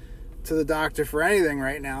going to the doctor for anything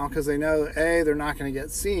right now because they know, A, they're not going to get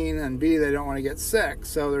seen, and B, they don't want to get sick.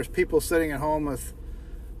 So there's people sitting at home with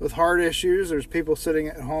heart issues. There's people sitting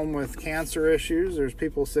at home with cancer issues. There's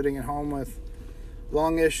people sitting at home with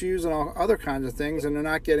lung issues and all other kinds of things, and they're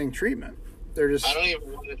not getting treatment. They're just. I don't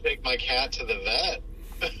even want to take my cat to the vet.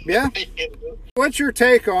 Yeah. What's your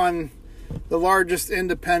take on the largest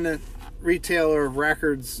independent retailer of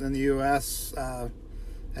records in the U.S.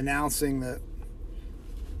 Announcing that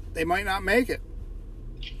they might not make it?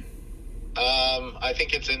 I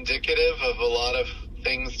think it's indicative of a lot of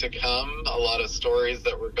things to come, a lot of stories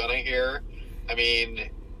that we're going to hear. I mean,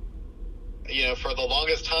 for the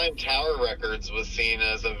longest time, Tower Records was seen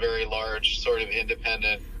as a very large sort of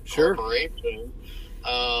independent corporation.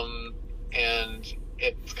 And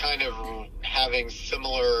it's kind of having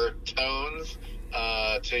similar tones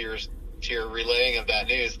to your relaying of that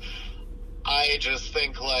news. I just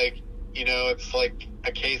think it's like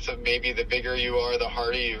a case of maybe the bigger you are, the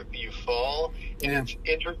harder you fall. And it's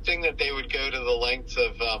interesting that they would go to the lengths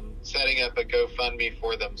of setting up a GoFundMe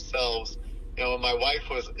for themselves. When my wife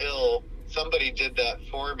was ill somebody did that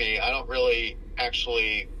for me. I don't really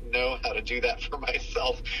actually know how to do that for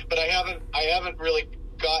myself, but I haven't really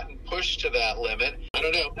gotten pushed to that limit. I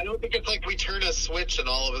don't know. I don't think it's like we turn a switch and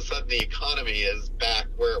all of a sudden the economy is back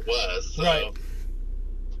where it was. So right.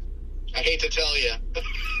 I hate to tell you.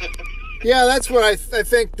 Yeah, that's what I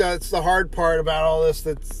think. That's the hard part about all this.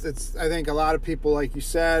 It's I think a lot of people, like you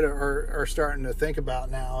said, are starting to think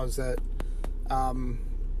about now is that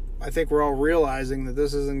I think we're all realizing that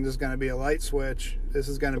this isn't just going to be a light switch. This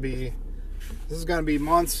is going to be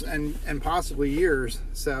months and possibly years.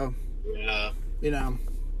 So yeah, you know,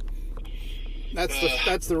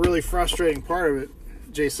 that's the really frustrating part of it,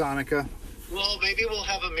 Jay Sonica. Well, maybe we'll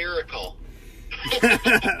have a miracle.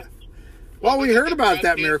 Well, we heard about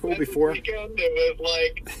that miracle before. Weekend, it was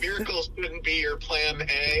like miracles couldn't be your plan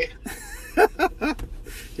A.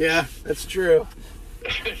 Yeah, that's true.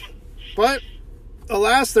 But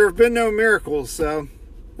alas, there have been no miracles, so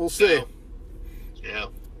we'll see. No. Yeah.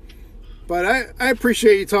 But I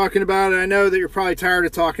appreciate you talking about it. I know that you're probably tired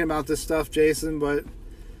of talking about this stuff, Jason, but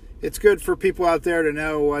it's good for people out there to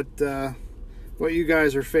know what you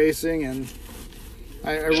guys are facing, and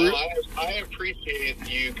I appreciate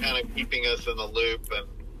you kind of keeping us in the loop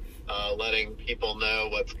and letting people know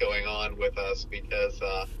what's going on with us, because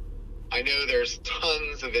I know there's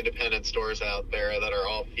tons of independent stores out there that are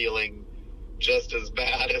all feeling just as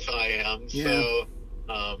bad as I am. Yeah.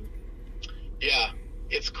 So, yeah,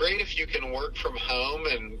 it's great if you can work from home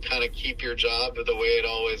and kind of keep your job the way it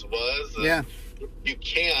always was. And yeah. if you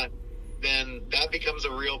can't, then that becomes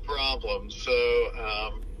a real problem.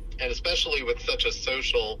 So, and especially with such a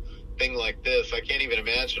social thing like this, I can't even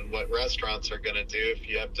imagine what restaurants are going to do if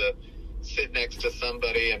you have to sit next to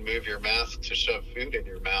somebody and move your mask to shove food in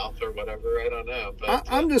your mouth or whatever. I don't know. But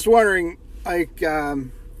I'm just wondering, like,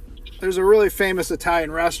 there's a really famous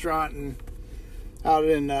Italian restaurant out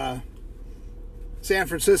in San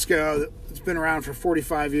Francisco that's been around for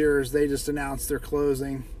 45 years. They just announced they're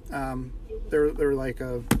closing. They're like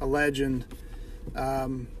a legend.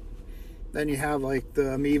 Then you have like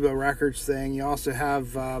the Amoeba Records thing. You also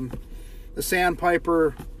have the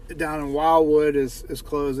Sandpiper down in Wildwood is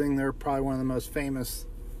closing. They're probably one of the most famous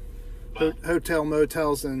hotel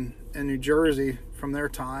motels in New Jersey from their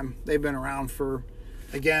time. They've been around for,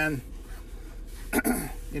 again,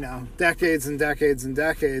 decades and decades and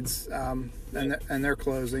decades, and they're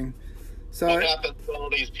closing. So what happens to all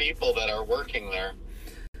these people that are working there?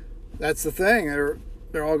 That's the thing.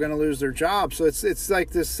 They're all going to lose their jobs. So it's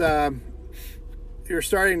like this. You're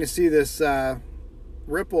starting to see this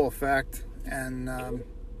ripple effect, and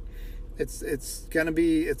it's going to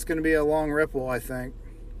be a long ripple, I think.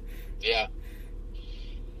 Yeah.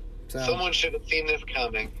 So. Someone should have seen this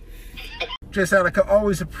coming. Jay Sonica,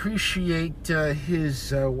 always appreciate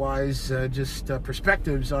his wise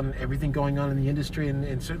perspectives on everything going on in the industry,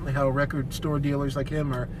 and certainly how record store dealers like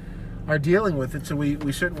him are dealing with it. So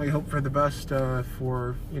we certainly hope for the best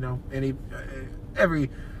for every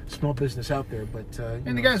small business out there. But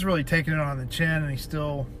and the guy's really taking it on the chin, and he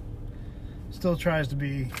still tries to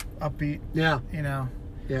be upbeat. Yeah,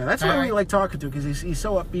 Yeah, that's why we like talking to, because he's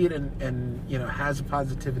so upbeat and has a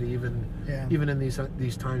positivity even in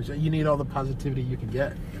these times. You need all the positivity you can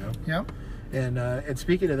get. Yep. And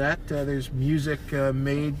speaking of that, there's music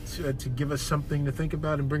made to give us something to think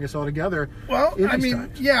about and bring us all together. Well, I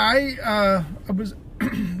mean, yeah, I was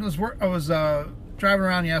I was driving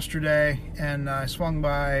around yesterday, and I swung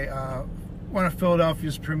by one of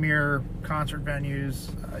Philadelphia's premier concert venues,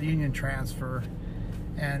 Union Transfer,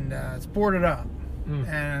 and it's boarded up.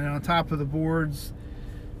 And on top of the boards,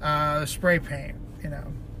 spray paint.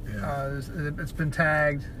 It's been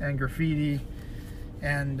tagged and graffiti,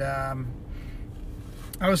 and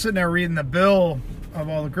I was sitting there reading the bill of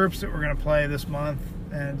all the groups that were going to play this month,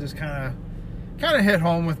 and it just kind of hit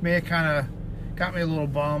home with me. It kind of got me a little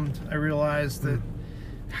bummed. I realized that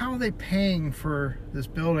how are they paying for this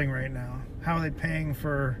building right now? How are they paying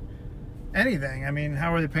for anything? I mean,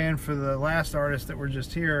 how are they paying for the last artists that were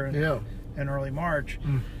just here in early March?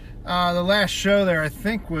 The last show there, I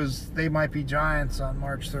think, was They Might Be Giants on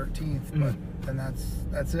March 13th, but then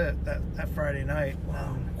that's it. That Friday night.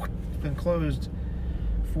 It's been closed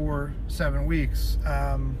for 7 weeks.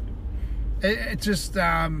 It just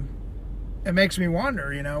it makes me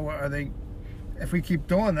wonder, are they, if we keep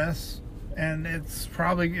doing this, and it's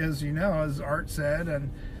probably, as as Art said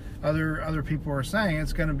and other people are saying,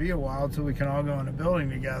 it's going to be a while till we can all go in a building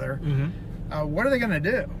together. What are they going to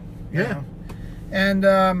do? And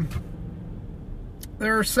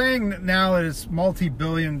they're saying that now that it's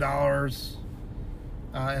multi-billion dollars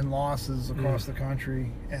in losses across the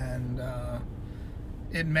country, and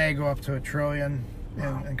it may go up to $1 trillion.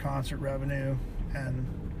 in concert revenue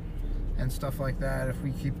and stuff like that. If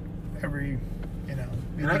we keep every,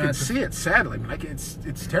 and I can see it. Sadly,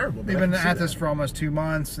 it's terrible. We've been at this for almost 2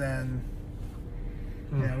 months, and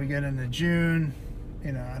we get into June.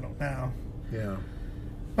 I don't know. Yeah.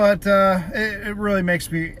 But it really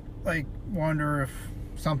makes me wonder if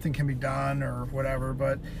something can be done or whatever.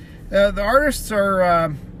 But the artists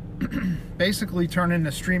are basically turned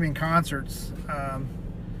into streaming concerts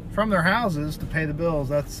from their houses to pay the bills.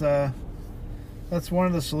 That's one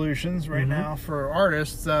of the solutions right now for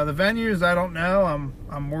artists. The venues, I don't know.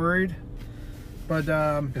 I'm worried. But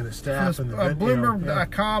and the staff and the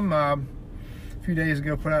Bloomberg.com a few days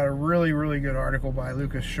ago put out a really, really good article by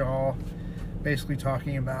Lucas Shaw, basically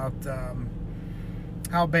talking about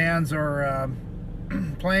how bands are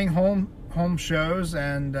playing home shows,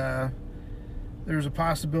 and there's a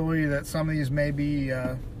possibility that some of these may be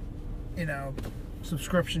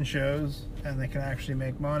subscription shows, and they can actually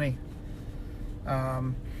make money.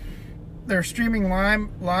 They're streaming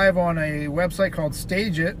live on a website called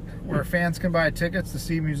Stage It, where fans can buy tickets to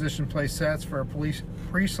see musicians play sets for a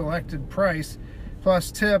pre-selected price,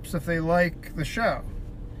 plus tips if they like the show.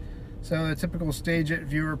 So the typical Stage It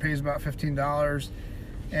viewer pays about $15,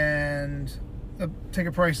 and the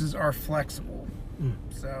ticket prices are flexible.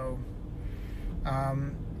 So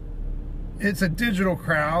it's a digital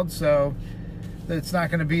crowd, so it's not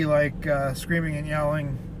going to be like screaming and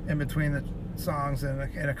yelling in between the songs. In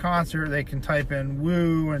a concert, they can type in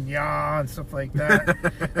woo and yah and stuff like that.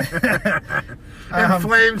 And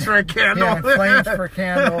flames for a candle. Yeah, flames for a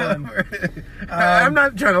candle. And, I'm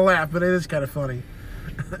not trying to laugh, but it is kind of funny.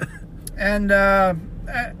 And I've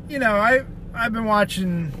been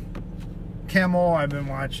watching Kimmel, I've been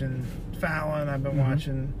watching Fallon, I've been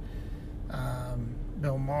watching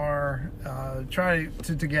Bill Maher, try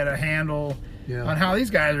to get a handle on how these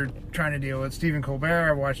guys are trying to deal with Stephen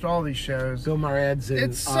Colbert. I've watched all these shows. Bill Maher adds in.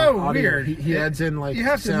 It's so audio. weird. He adds in you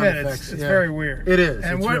have to admit effects. It's very weird. It is.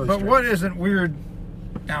 And it's what, really but strange. what isn't weird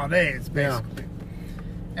nowadays, basically.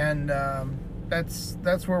 And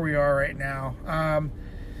that's where we are right now.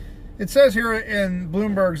 It says here in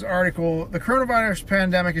Bloomberg's article, the coronavirus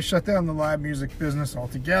pandemic has shut down the live music business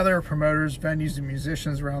altogether. Promoters, venues, and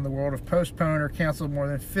musicians around the world have postponed or canceled more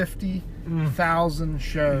than 50,000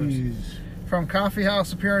 shows. Jeez. From coffee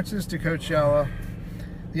house appearances to Coachella,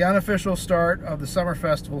 the unofficial start of the summer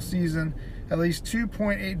festival season, at least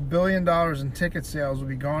 $2.8 billion in ticket sales will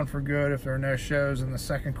be gone for good if there are no shows in the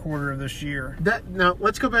second quarter of this year. Now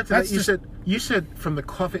let's go back to that. You said from the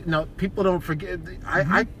coffee. Now people don't forget.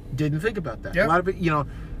 I didn't think about that. Yep. A lot of it,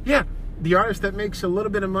 the artist that makes a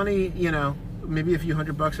little bit of money, maybe a few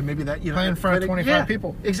 $100, and maybe that, playing in front of 25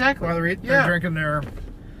 people. Exactly. While they're drinking their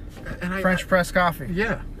French press coffee.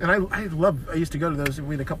 Yeah, and I used to go to those.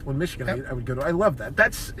 We had a couple in Michigan. Yep. I would go to. I love that.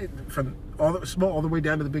 That's from all the small all the way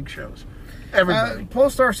down to the big shows. Everybody.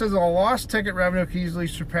 Polestar says the lost ticket revenue could easily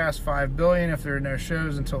surpass $5 billion if there are no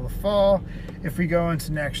shows until the fall. If we go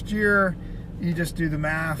into next year, you just do the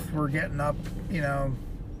math. We're getting up.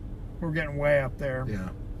 We're getting way up there. Yeah.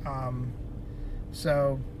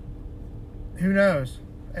 So who knows?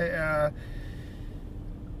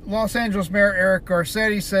 Los Angeles Mayor Eric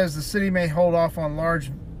Garcetti says the city may hold off on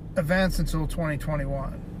large events until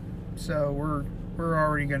 2021. So we're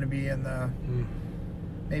already going to be in the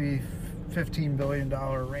maybe $15 billion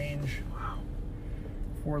range. Wow.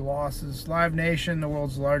 For losses. Live Nation, the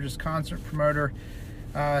world's largest concert promoter,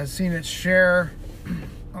 has seen its share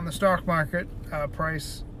on the stock market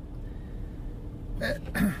price.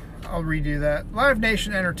 I'll redo that. Live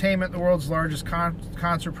Nation Entertainment, the world's largest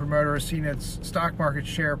concert promoter, has seen its stock market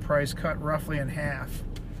share price cut roughly in half.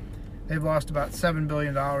 They've lost about $7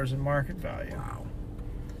 billion in market value.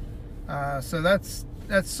 Wow. So that's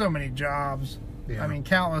so many jobs. Yeah. I mean,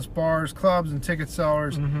 countless bars, clubs, and ticket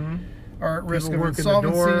sellers are at risk People of working the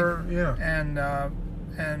insolvency, door. Yeah.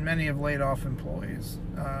 and many have laid off employees.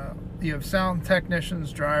 You have sound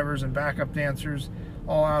technicians, drivers, and backup dancers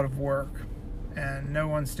all out of work, and no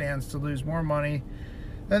one stands to lose more money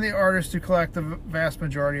than the artists who collect the vast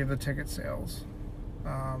majority of the ticket sales.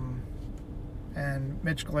 And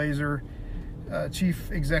Mitch Glazer,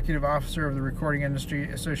 Chief Executive Officer of the Recording Industry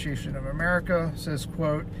Association of America, says,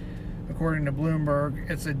 quote, according to Bloomberg,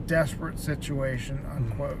 it's a desperate situation,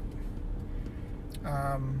 unquote.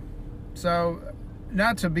 So,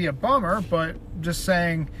 not to be a bummer, but just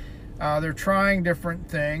saying they're trying different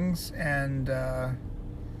things, and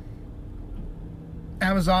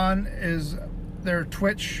Amazon is their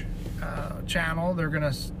Twitch channel. They're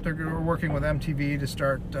working with MTV to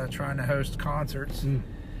start trying to host concerts.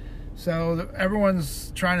 So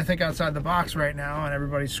everyone's trying to think outside the box right now, and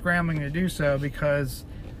everybody's scrambling to do so because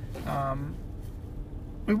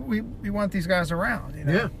we want these guys around. You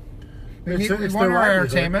know? Yeah. We want our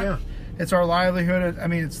entertainment. Yeah. It's our livelihood. I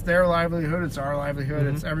mean, it's their livelihood. It's our livelihood.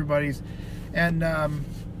 It's everybody's. And,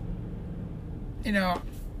 you know,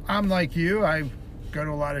 I'm like you. I go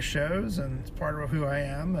to a lot of shows, and it's part of who I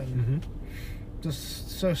am. And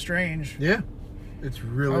just so strange. Yeah. It's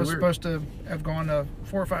really I was weird. supposed to have gone to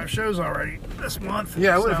 4 or 5 shows already this month.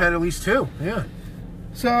 Yeah, I would have had at least 2. Yeah.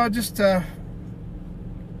 So just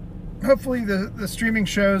hopefully the streaming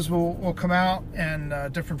shows will come out in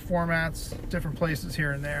different formats, different places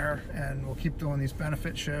here and there, and we'll keep doing these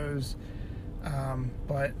benefit shows.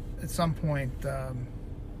 But at some point,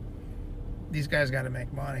 these guys got to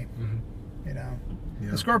make money. You know,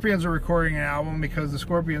 the Scorpions are recording an album because the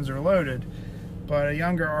Scorpions are loaded, but a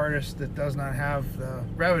younger artist that does not have the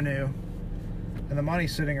revenue and the money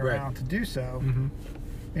sitting around to do so,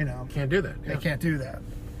 you know, can't do that. They can't do that.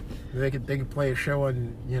 They could play a show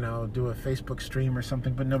on, you know, do a Facebook stream or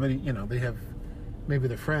something, but nobody, you know, they have maybe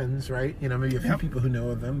their friends, right? You know, maybe a few people who know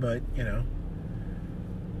of them, but, you know,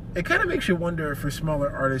 it kind of makes you wonder for smaller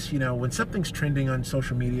artists, you know, when something's trending on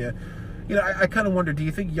social media, you know, I kind of wonder, do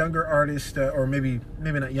you think younger artists, or maybe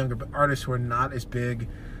not younger, but artists who are not as big,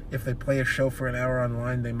 if they play a show for an hour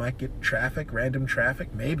online, they might get random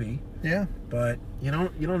traffic, maybe. Yeah. But you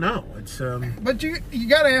don't know. It's But you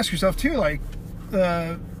got to ask yourself too, like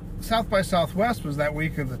the South by Southwest was that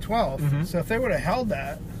week of the 12th. So if they would have held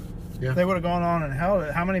that, they would have gone on and held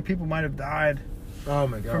it. How many people might have died? Oh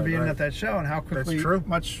my God! From being at that show, and how quickly? That's true.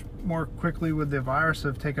 Much more quickly would the virus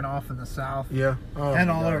have taken off in the South? Yeah.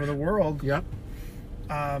 And all over the world. Yep.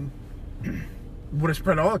 Would have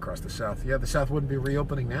spread all across the South. Yeah, the South wouldn't be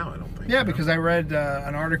reopening now, I don't think. Yeah, because I read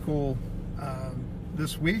an article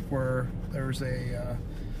this week where there's a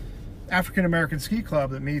African American ski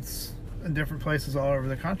club that meets in different places all over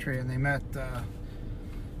the country, and they met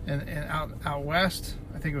out west.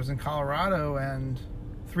 I think it was in Colorado, and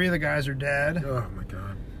 3 of the guys are dead. Oh my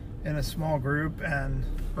God! In a small group, and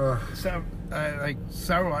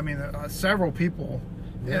several people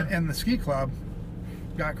in the ski club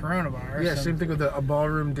got coronavirus. Yeah, same thing with a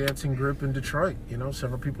ballroom dancing group in Detroit. You know,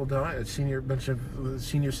 several people died. A bunch of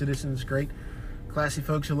senior citizens, great, classy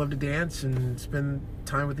folks who love to dance and spend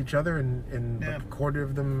time with each other, and a quarter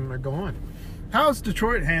of them are gone. How's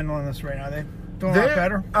Detroit handling this right now? They doing a lot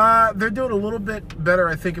better? They're doing a little bit better,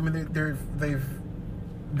 I think. I mean,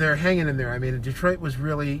 they're hanging in there. I mean, Detroit was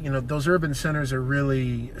really, you know, those urban centers are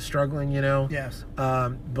really struggling, you know. Yes.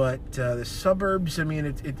 But the suburbs, I mean,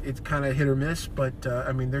 it's kind of hit or miss. But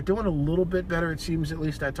I mean, they're doing a little bit better. It seems, at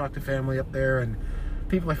least. I talked to family up there, and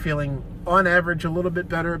people are feeling, on average, a little bit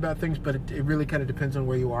better about things. But it really kind of depends on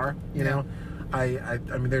where you are, you know. I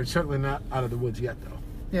mean, they're certainly not out of the woods yet, though.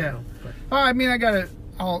 Yeah. You know, I mean,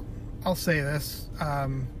 I'll say this.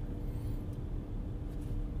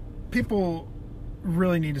 People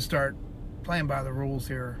really need to start playing by the rules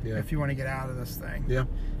here if you want to get out of this thing. Yeah.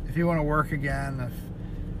 If you want to work again,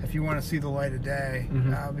 if you want to see the light of day,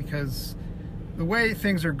 because the way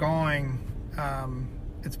things are going,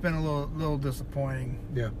 it's been a little disappointing.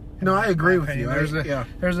 Yeah. No, I agree with you.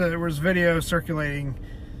 There was video circulating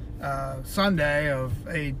Sunday of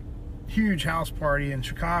a huge house party in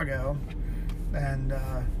Chicago, and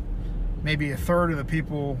maybe a third of the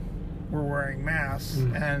people were wearing masks,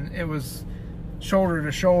 and it was shoulder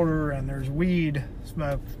to shoulder, and there's weed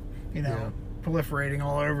smoke, you know, proliferating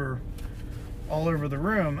all over the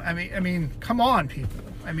room. I mean, come on, people.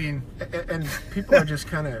 I mean, and people are just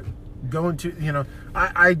kind of going to, you know,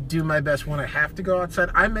 I do my best when I have to go outside.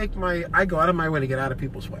 I go out of my way to get out of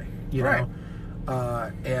people's way, you know,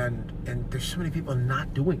 and there's so many people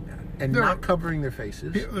not doing that and not covering their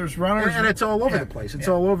faces. There's runners, and it's all over the place. It's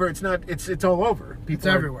all over. It's all over. It's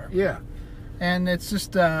everywhere. Yeah, and it's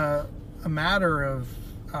just a matter of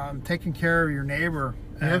taking care of your neighbor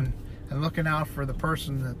and looking out for the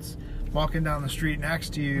person that's walking down the street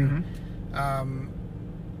next to you.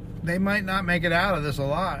 They might not make it out of this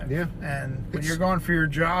alive. Yeah. And when you're going for your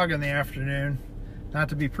jog in the afternoon, not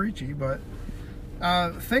to be preachy, but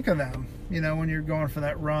think of them, you know, when you're going for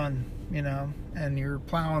that run, you know, and you're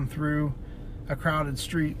plowing through a crowded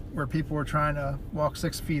street where people are trying to walk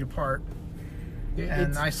 6 feet apart.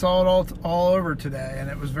 And I saw it all over today,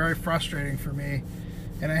 and it was very frustrating for me.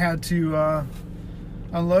 And I had to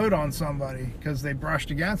unload on somebody because they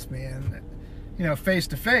brushed against me, and, you know, face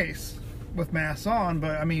to face with masks on.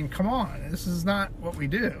 But I mean, come on, this is not what we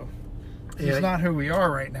do. It's not who we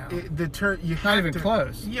are right now. Not even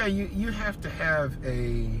close. Yeah, you have to have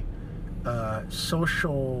a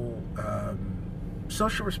social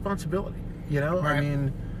social responsibility. You know, Right. I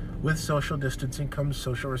mean, with social distancing comes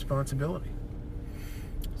social responsibility.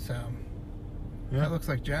 So, Yeah. that looks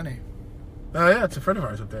like Jenny. Oh yeah, it's a friend of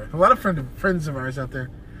ours up there. A lot of friends of ours out there.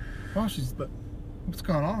 Well, what's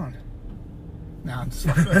going on? No, I'm just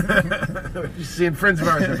You're seeing friends of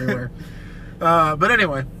ours everywhere. But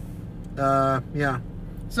anyway, yeah.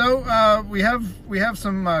 So we have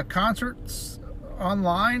some concerts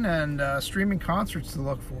online and streaming concerts to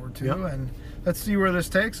look forward to, Yep. and let's see where this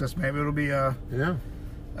takes us. Maybe it'll be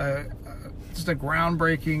just a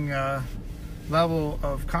groundbreaking level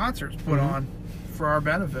of concerts put on for our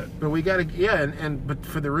benefit. But we got to, but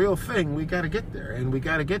for the real thing, we got to get there, and we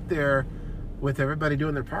got to get there with everybody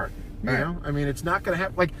doing their part. You Right. know, I mean, it's not going to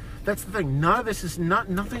happen. Like, that's the thing.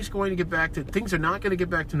 Nothing's going to get back to. Things are not going to get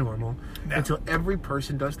back to normal No. until every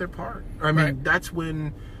person does their part. I mean, Right.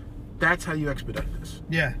 that's how you expedite this.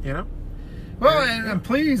 Yeah. You know. Well, Yeah. and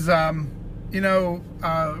please, write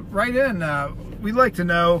in. We'd like to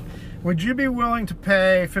know: would you be willing to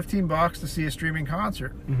pay $15 to see a streaming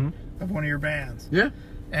concert of one of your bands? Yeah.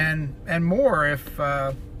 And more if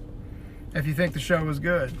you think the show was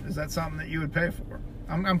good. Is that something that you would pay for?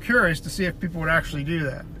 I'm curious to see if people would actually do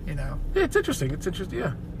that. You know. Yeah, it's interesting. Yeah.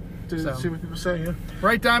 To So. see what people say. Yeah.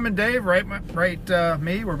 Right, Diamond Dave. Right,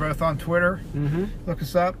 me. We're both on Twitter. Mm-hmm. Look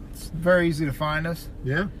us up. It's very easy to find us.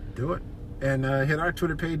 Yeah. Do it. And hit our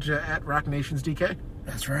Twitter page at Rock Nations DK.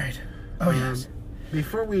 That's right. Oh yes.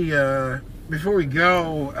 Before we go,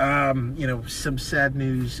 some sad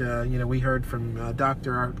news. We heard from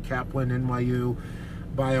Dr. Art Kaplan, NYU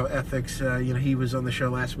bioethics. He was on the show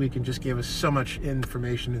last week and just gave us so much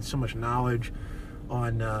information and so much knowledge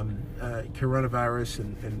on coronavirus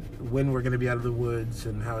and when we're going to be out of the woods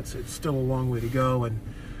and how it's still a long way to go. And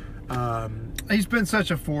He's been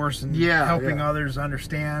such a force in helping others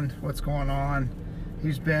understand what's going on.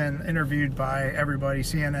 He's been interviewed by everybody,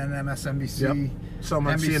 CNN, MSNBC. Yep. Saw him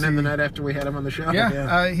on NBC. CNN the night after we had him on the show.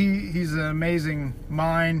 Yeah. He's an amazing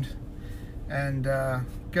mind. And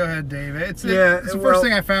go ahead, Dave. It's the first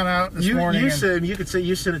thing I found out this morning. You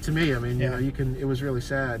sent it to me. I mean, Yeah. it was really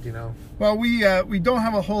sad. Well, we don't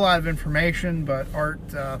have a whole lot of information, but Art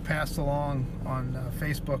passed along on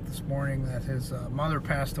Facebook this morning that his mother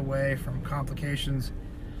passed away from complications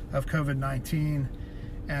of COVID-19,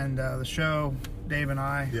 and the show, Dave and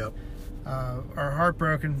I, are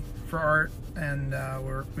heartbroken for Art, and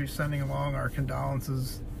we're sending along our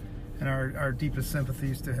condolences and our deepest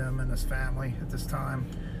sympathies to him and his family at this time.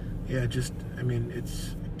 Yeah,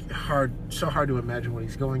 it's so hard to imagine what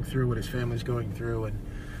he's going through, what his family's going through, and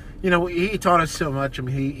he taught us so much. I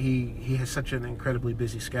mean, he has such an incredibly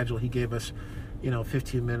busy schedule. He gave us,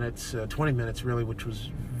 15 minutes, 20 minutes really, which was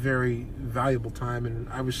very valuable time, and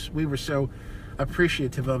we were so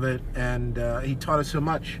appreciative of it, and he taught us so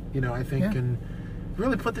much, I think, and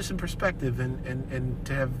really put this in perspective, and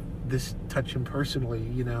to have this touch him personally,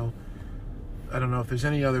 I don't know if there's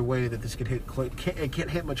any other way that this could hit. It can't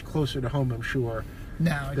hit much closer to home, I'm sure.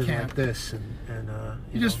 No, it than can't. like this, and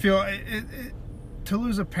you just feel to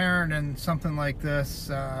lose a parent in something like this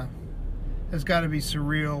has got to be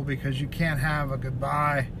surreal, because you can't have a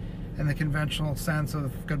goodbye in the conventional sense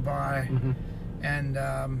of goodbye, and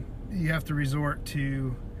you have to resort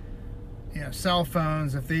to cell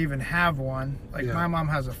phones if they even have one. Like my mom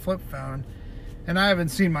has a flip phone, and I haven't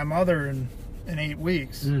seen my mother in 8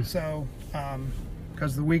 weeks. So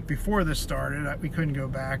because the week before this started, we couldn't go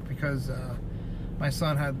back because my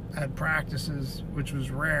son had practices, which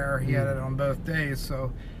was rare. He had it on both days,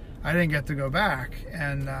 so I didn't get to go back.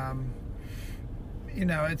 And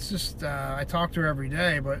it's just I talk to her every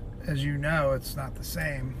day, but as you know, it's not the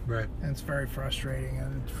same. Right. And it's very frustrating.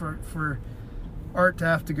 And for Art to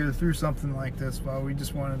have to go through something like this, well, we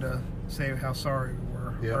just wanted to say how sorry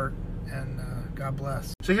we were, Art, and God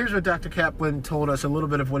bless. So here's what Dr. Kaplan told us, a little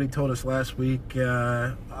bit of what he told us last week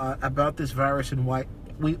about this virus and why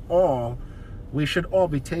we should all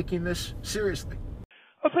be taking this seriously.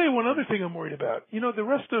 I'll tell you one other thing I'm worried about. The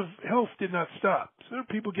rest of health did not stop. So there are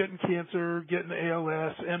people getting cancer, getting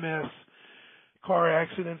ALS, MS, car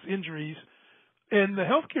accidents, injuries, and the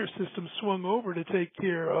healthcare system swung over to take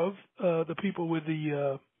care of the people with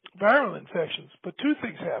the viral infections. But two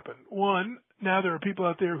things happened. One, now there are people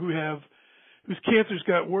out there whose cancers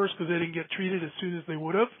got worse because they didn't get treated as soon as they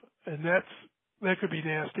would have, and that could be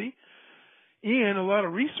nasty. And a lot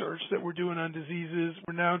of research that we're doing on diseases,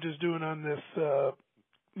 we're now just doing on this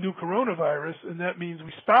new coronavirus, and that means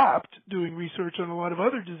we stopped doing research on a lot of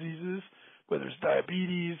other diseases, whether it's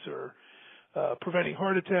diabetes or preventing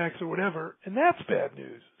heart attacks or whatever, and that's bad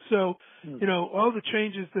news. So, all the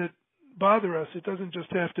changes that bother us, it doesn't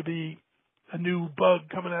just have to be a new bug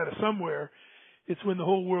coming out of somewhere. it's when the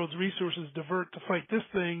whole world's resources divert to fight this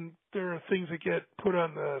thing, there are things that get put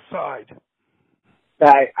on the side.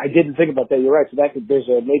 I didn't think about that. You're right. So there's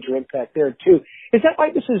a major impact there too. Is that why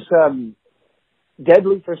this is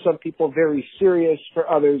deadly for some people, very serious for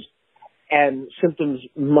others, and symptoms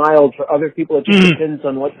mild for other people? It just depends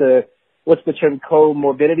on what's the term,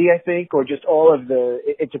 comorbidity, I think, or just all of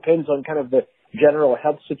it depends on kind of the general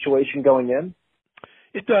health situation going in?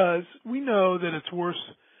 It does. We know that it's worse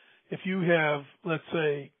if you have, let's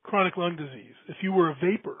say, chronic lung disease. If you were a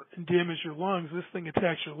vapor and damaged your lungs, this thing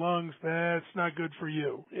attacks your lungs, that's not good for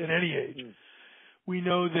you at any age. We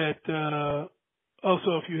know that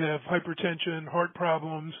also if you have hypertension, heart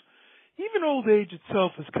problems, even old age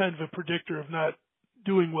itself is kind of a predictor of not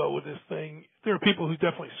doing well with this thing. There are people who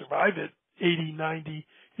definitely survive it, 80, 90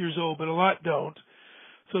 years old, but a lot don't.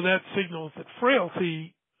 So that signals that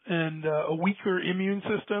frailty and a weaker immune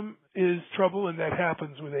system is trouble, and that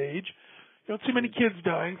happens with age. You don't see many kids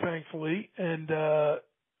dying, thankfully, and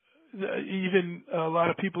even a lot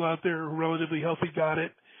of people out there who are relatively healthy got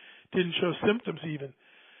it, didn't show symptoms even.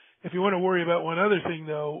 If you want to worry about one other thing,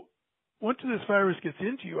 though, once this virus gets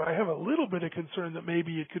into you, I have a little bit of concern that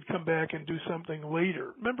maybe it could come back and do something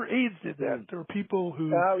later. Remember, AIDS did that. There were people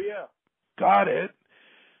who got it,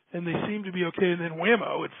 and they seemed to be okay, and then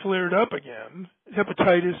whammo, it flared up again.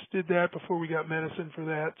 Hepatitis did that before we got medicine for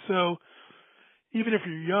that. So even if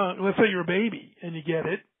you're young, let's say you're a baby and you get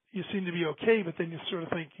it, you seem to be okay, but then you sort of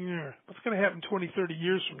think, what's going to happen 20, 30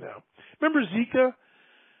 years from now? Remember Zika?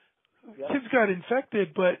 Kids got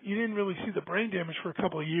infected, but you didn't really see the brain damage for a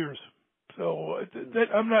couple of years. So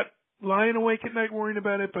I'm not lying awake at night worrying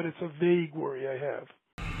about it, but it's a vague worry I have.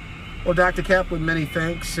 Well, Dr. Kaplan, many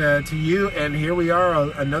thanks to you, and here we are,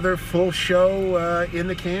 another full show in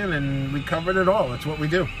the can, and we covered it all. That's what we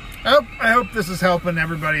do. I hope this is helping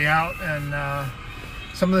everybody out, and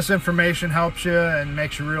some of this information helps you and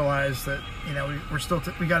makes you realize that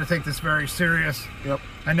we got to take this very serious. Yep.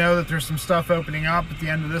 I know that there's some stuff opening up at the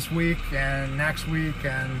end of this week and next week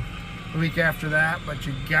and the week after that, but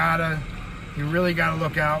you really got to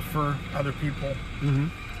look out for other people. Mm-hmm.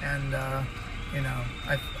 And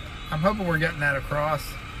I'm hoping we're getting that across,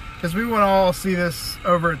 because we want to all see this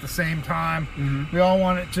over at the same time. Mm-hmm. We all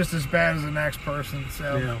want it just as bad as the next person.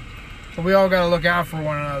 So, yeah. But we all got to look out for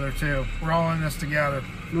one another too. We're all in this together.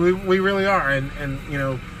 We really are, and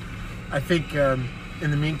I think in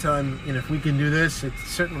the meantime, if we can do this, it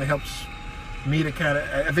certainly helps me to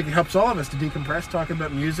I think it helps all of us to decompress, talk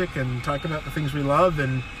about music and talk about the things we love,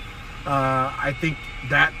 and I think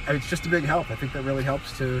that it's just a big help. I think that really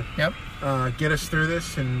helps to get us through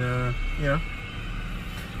this, and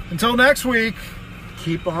Until next week,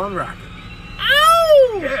 keep on rocking.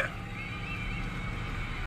 Ow! Yeah.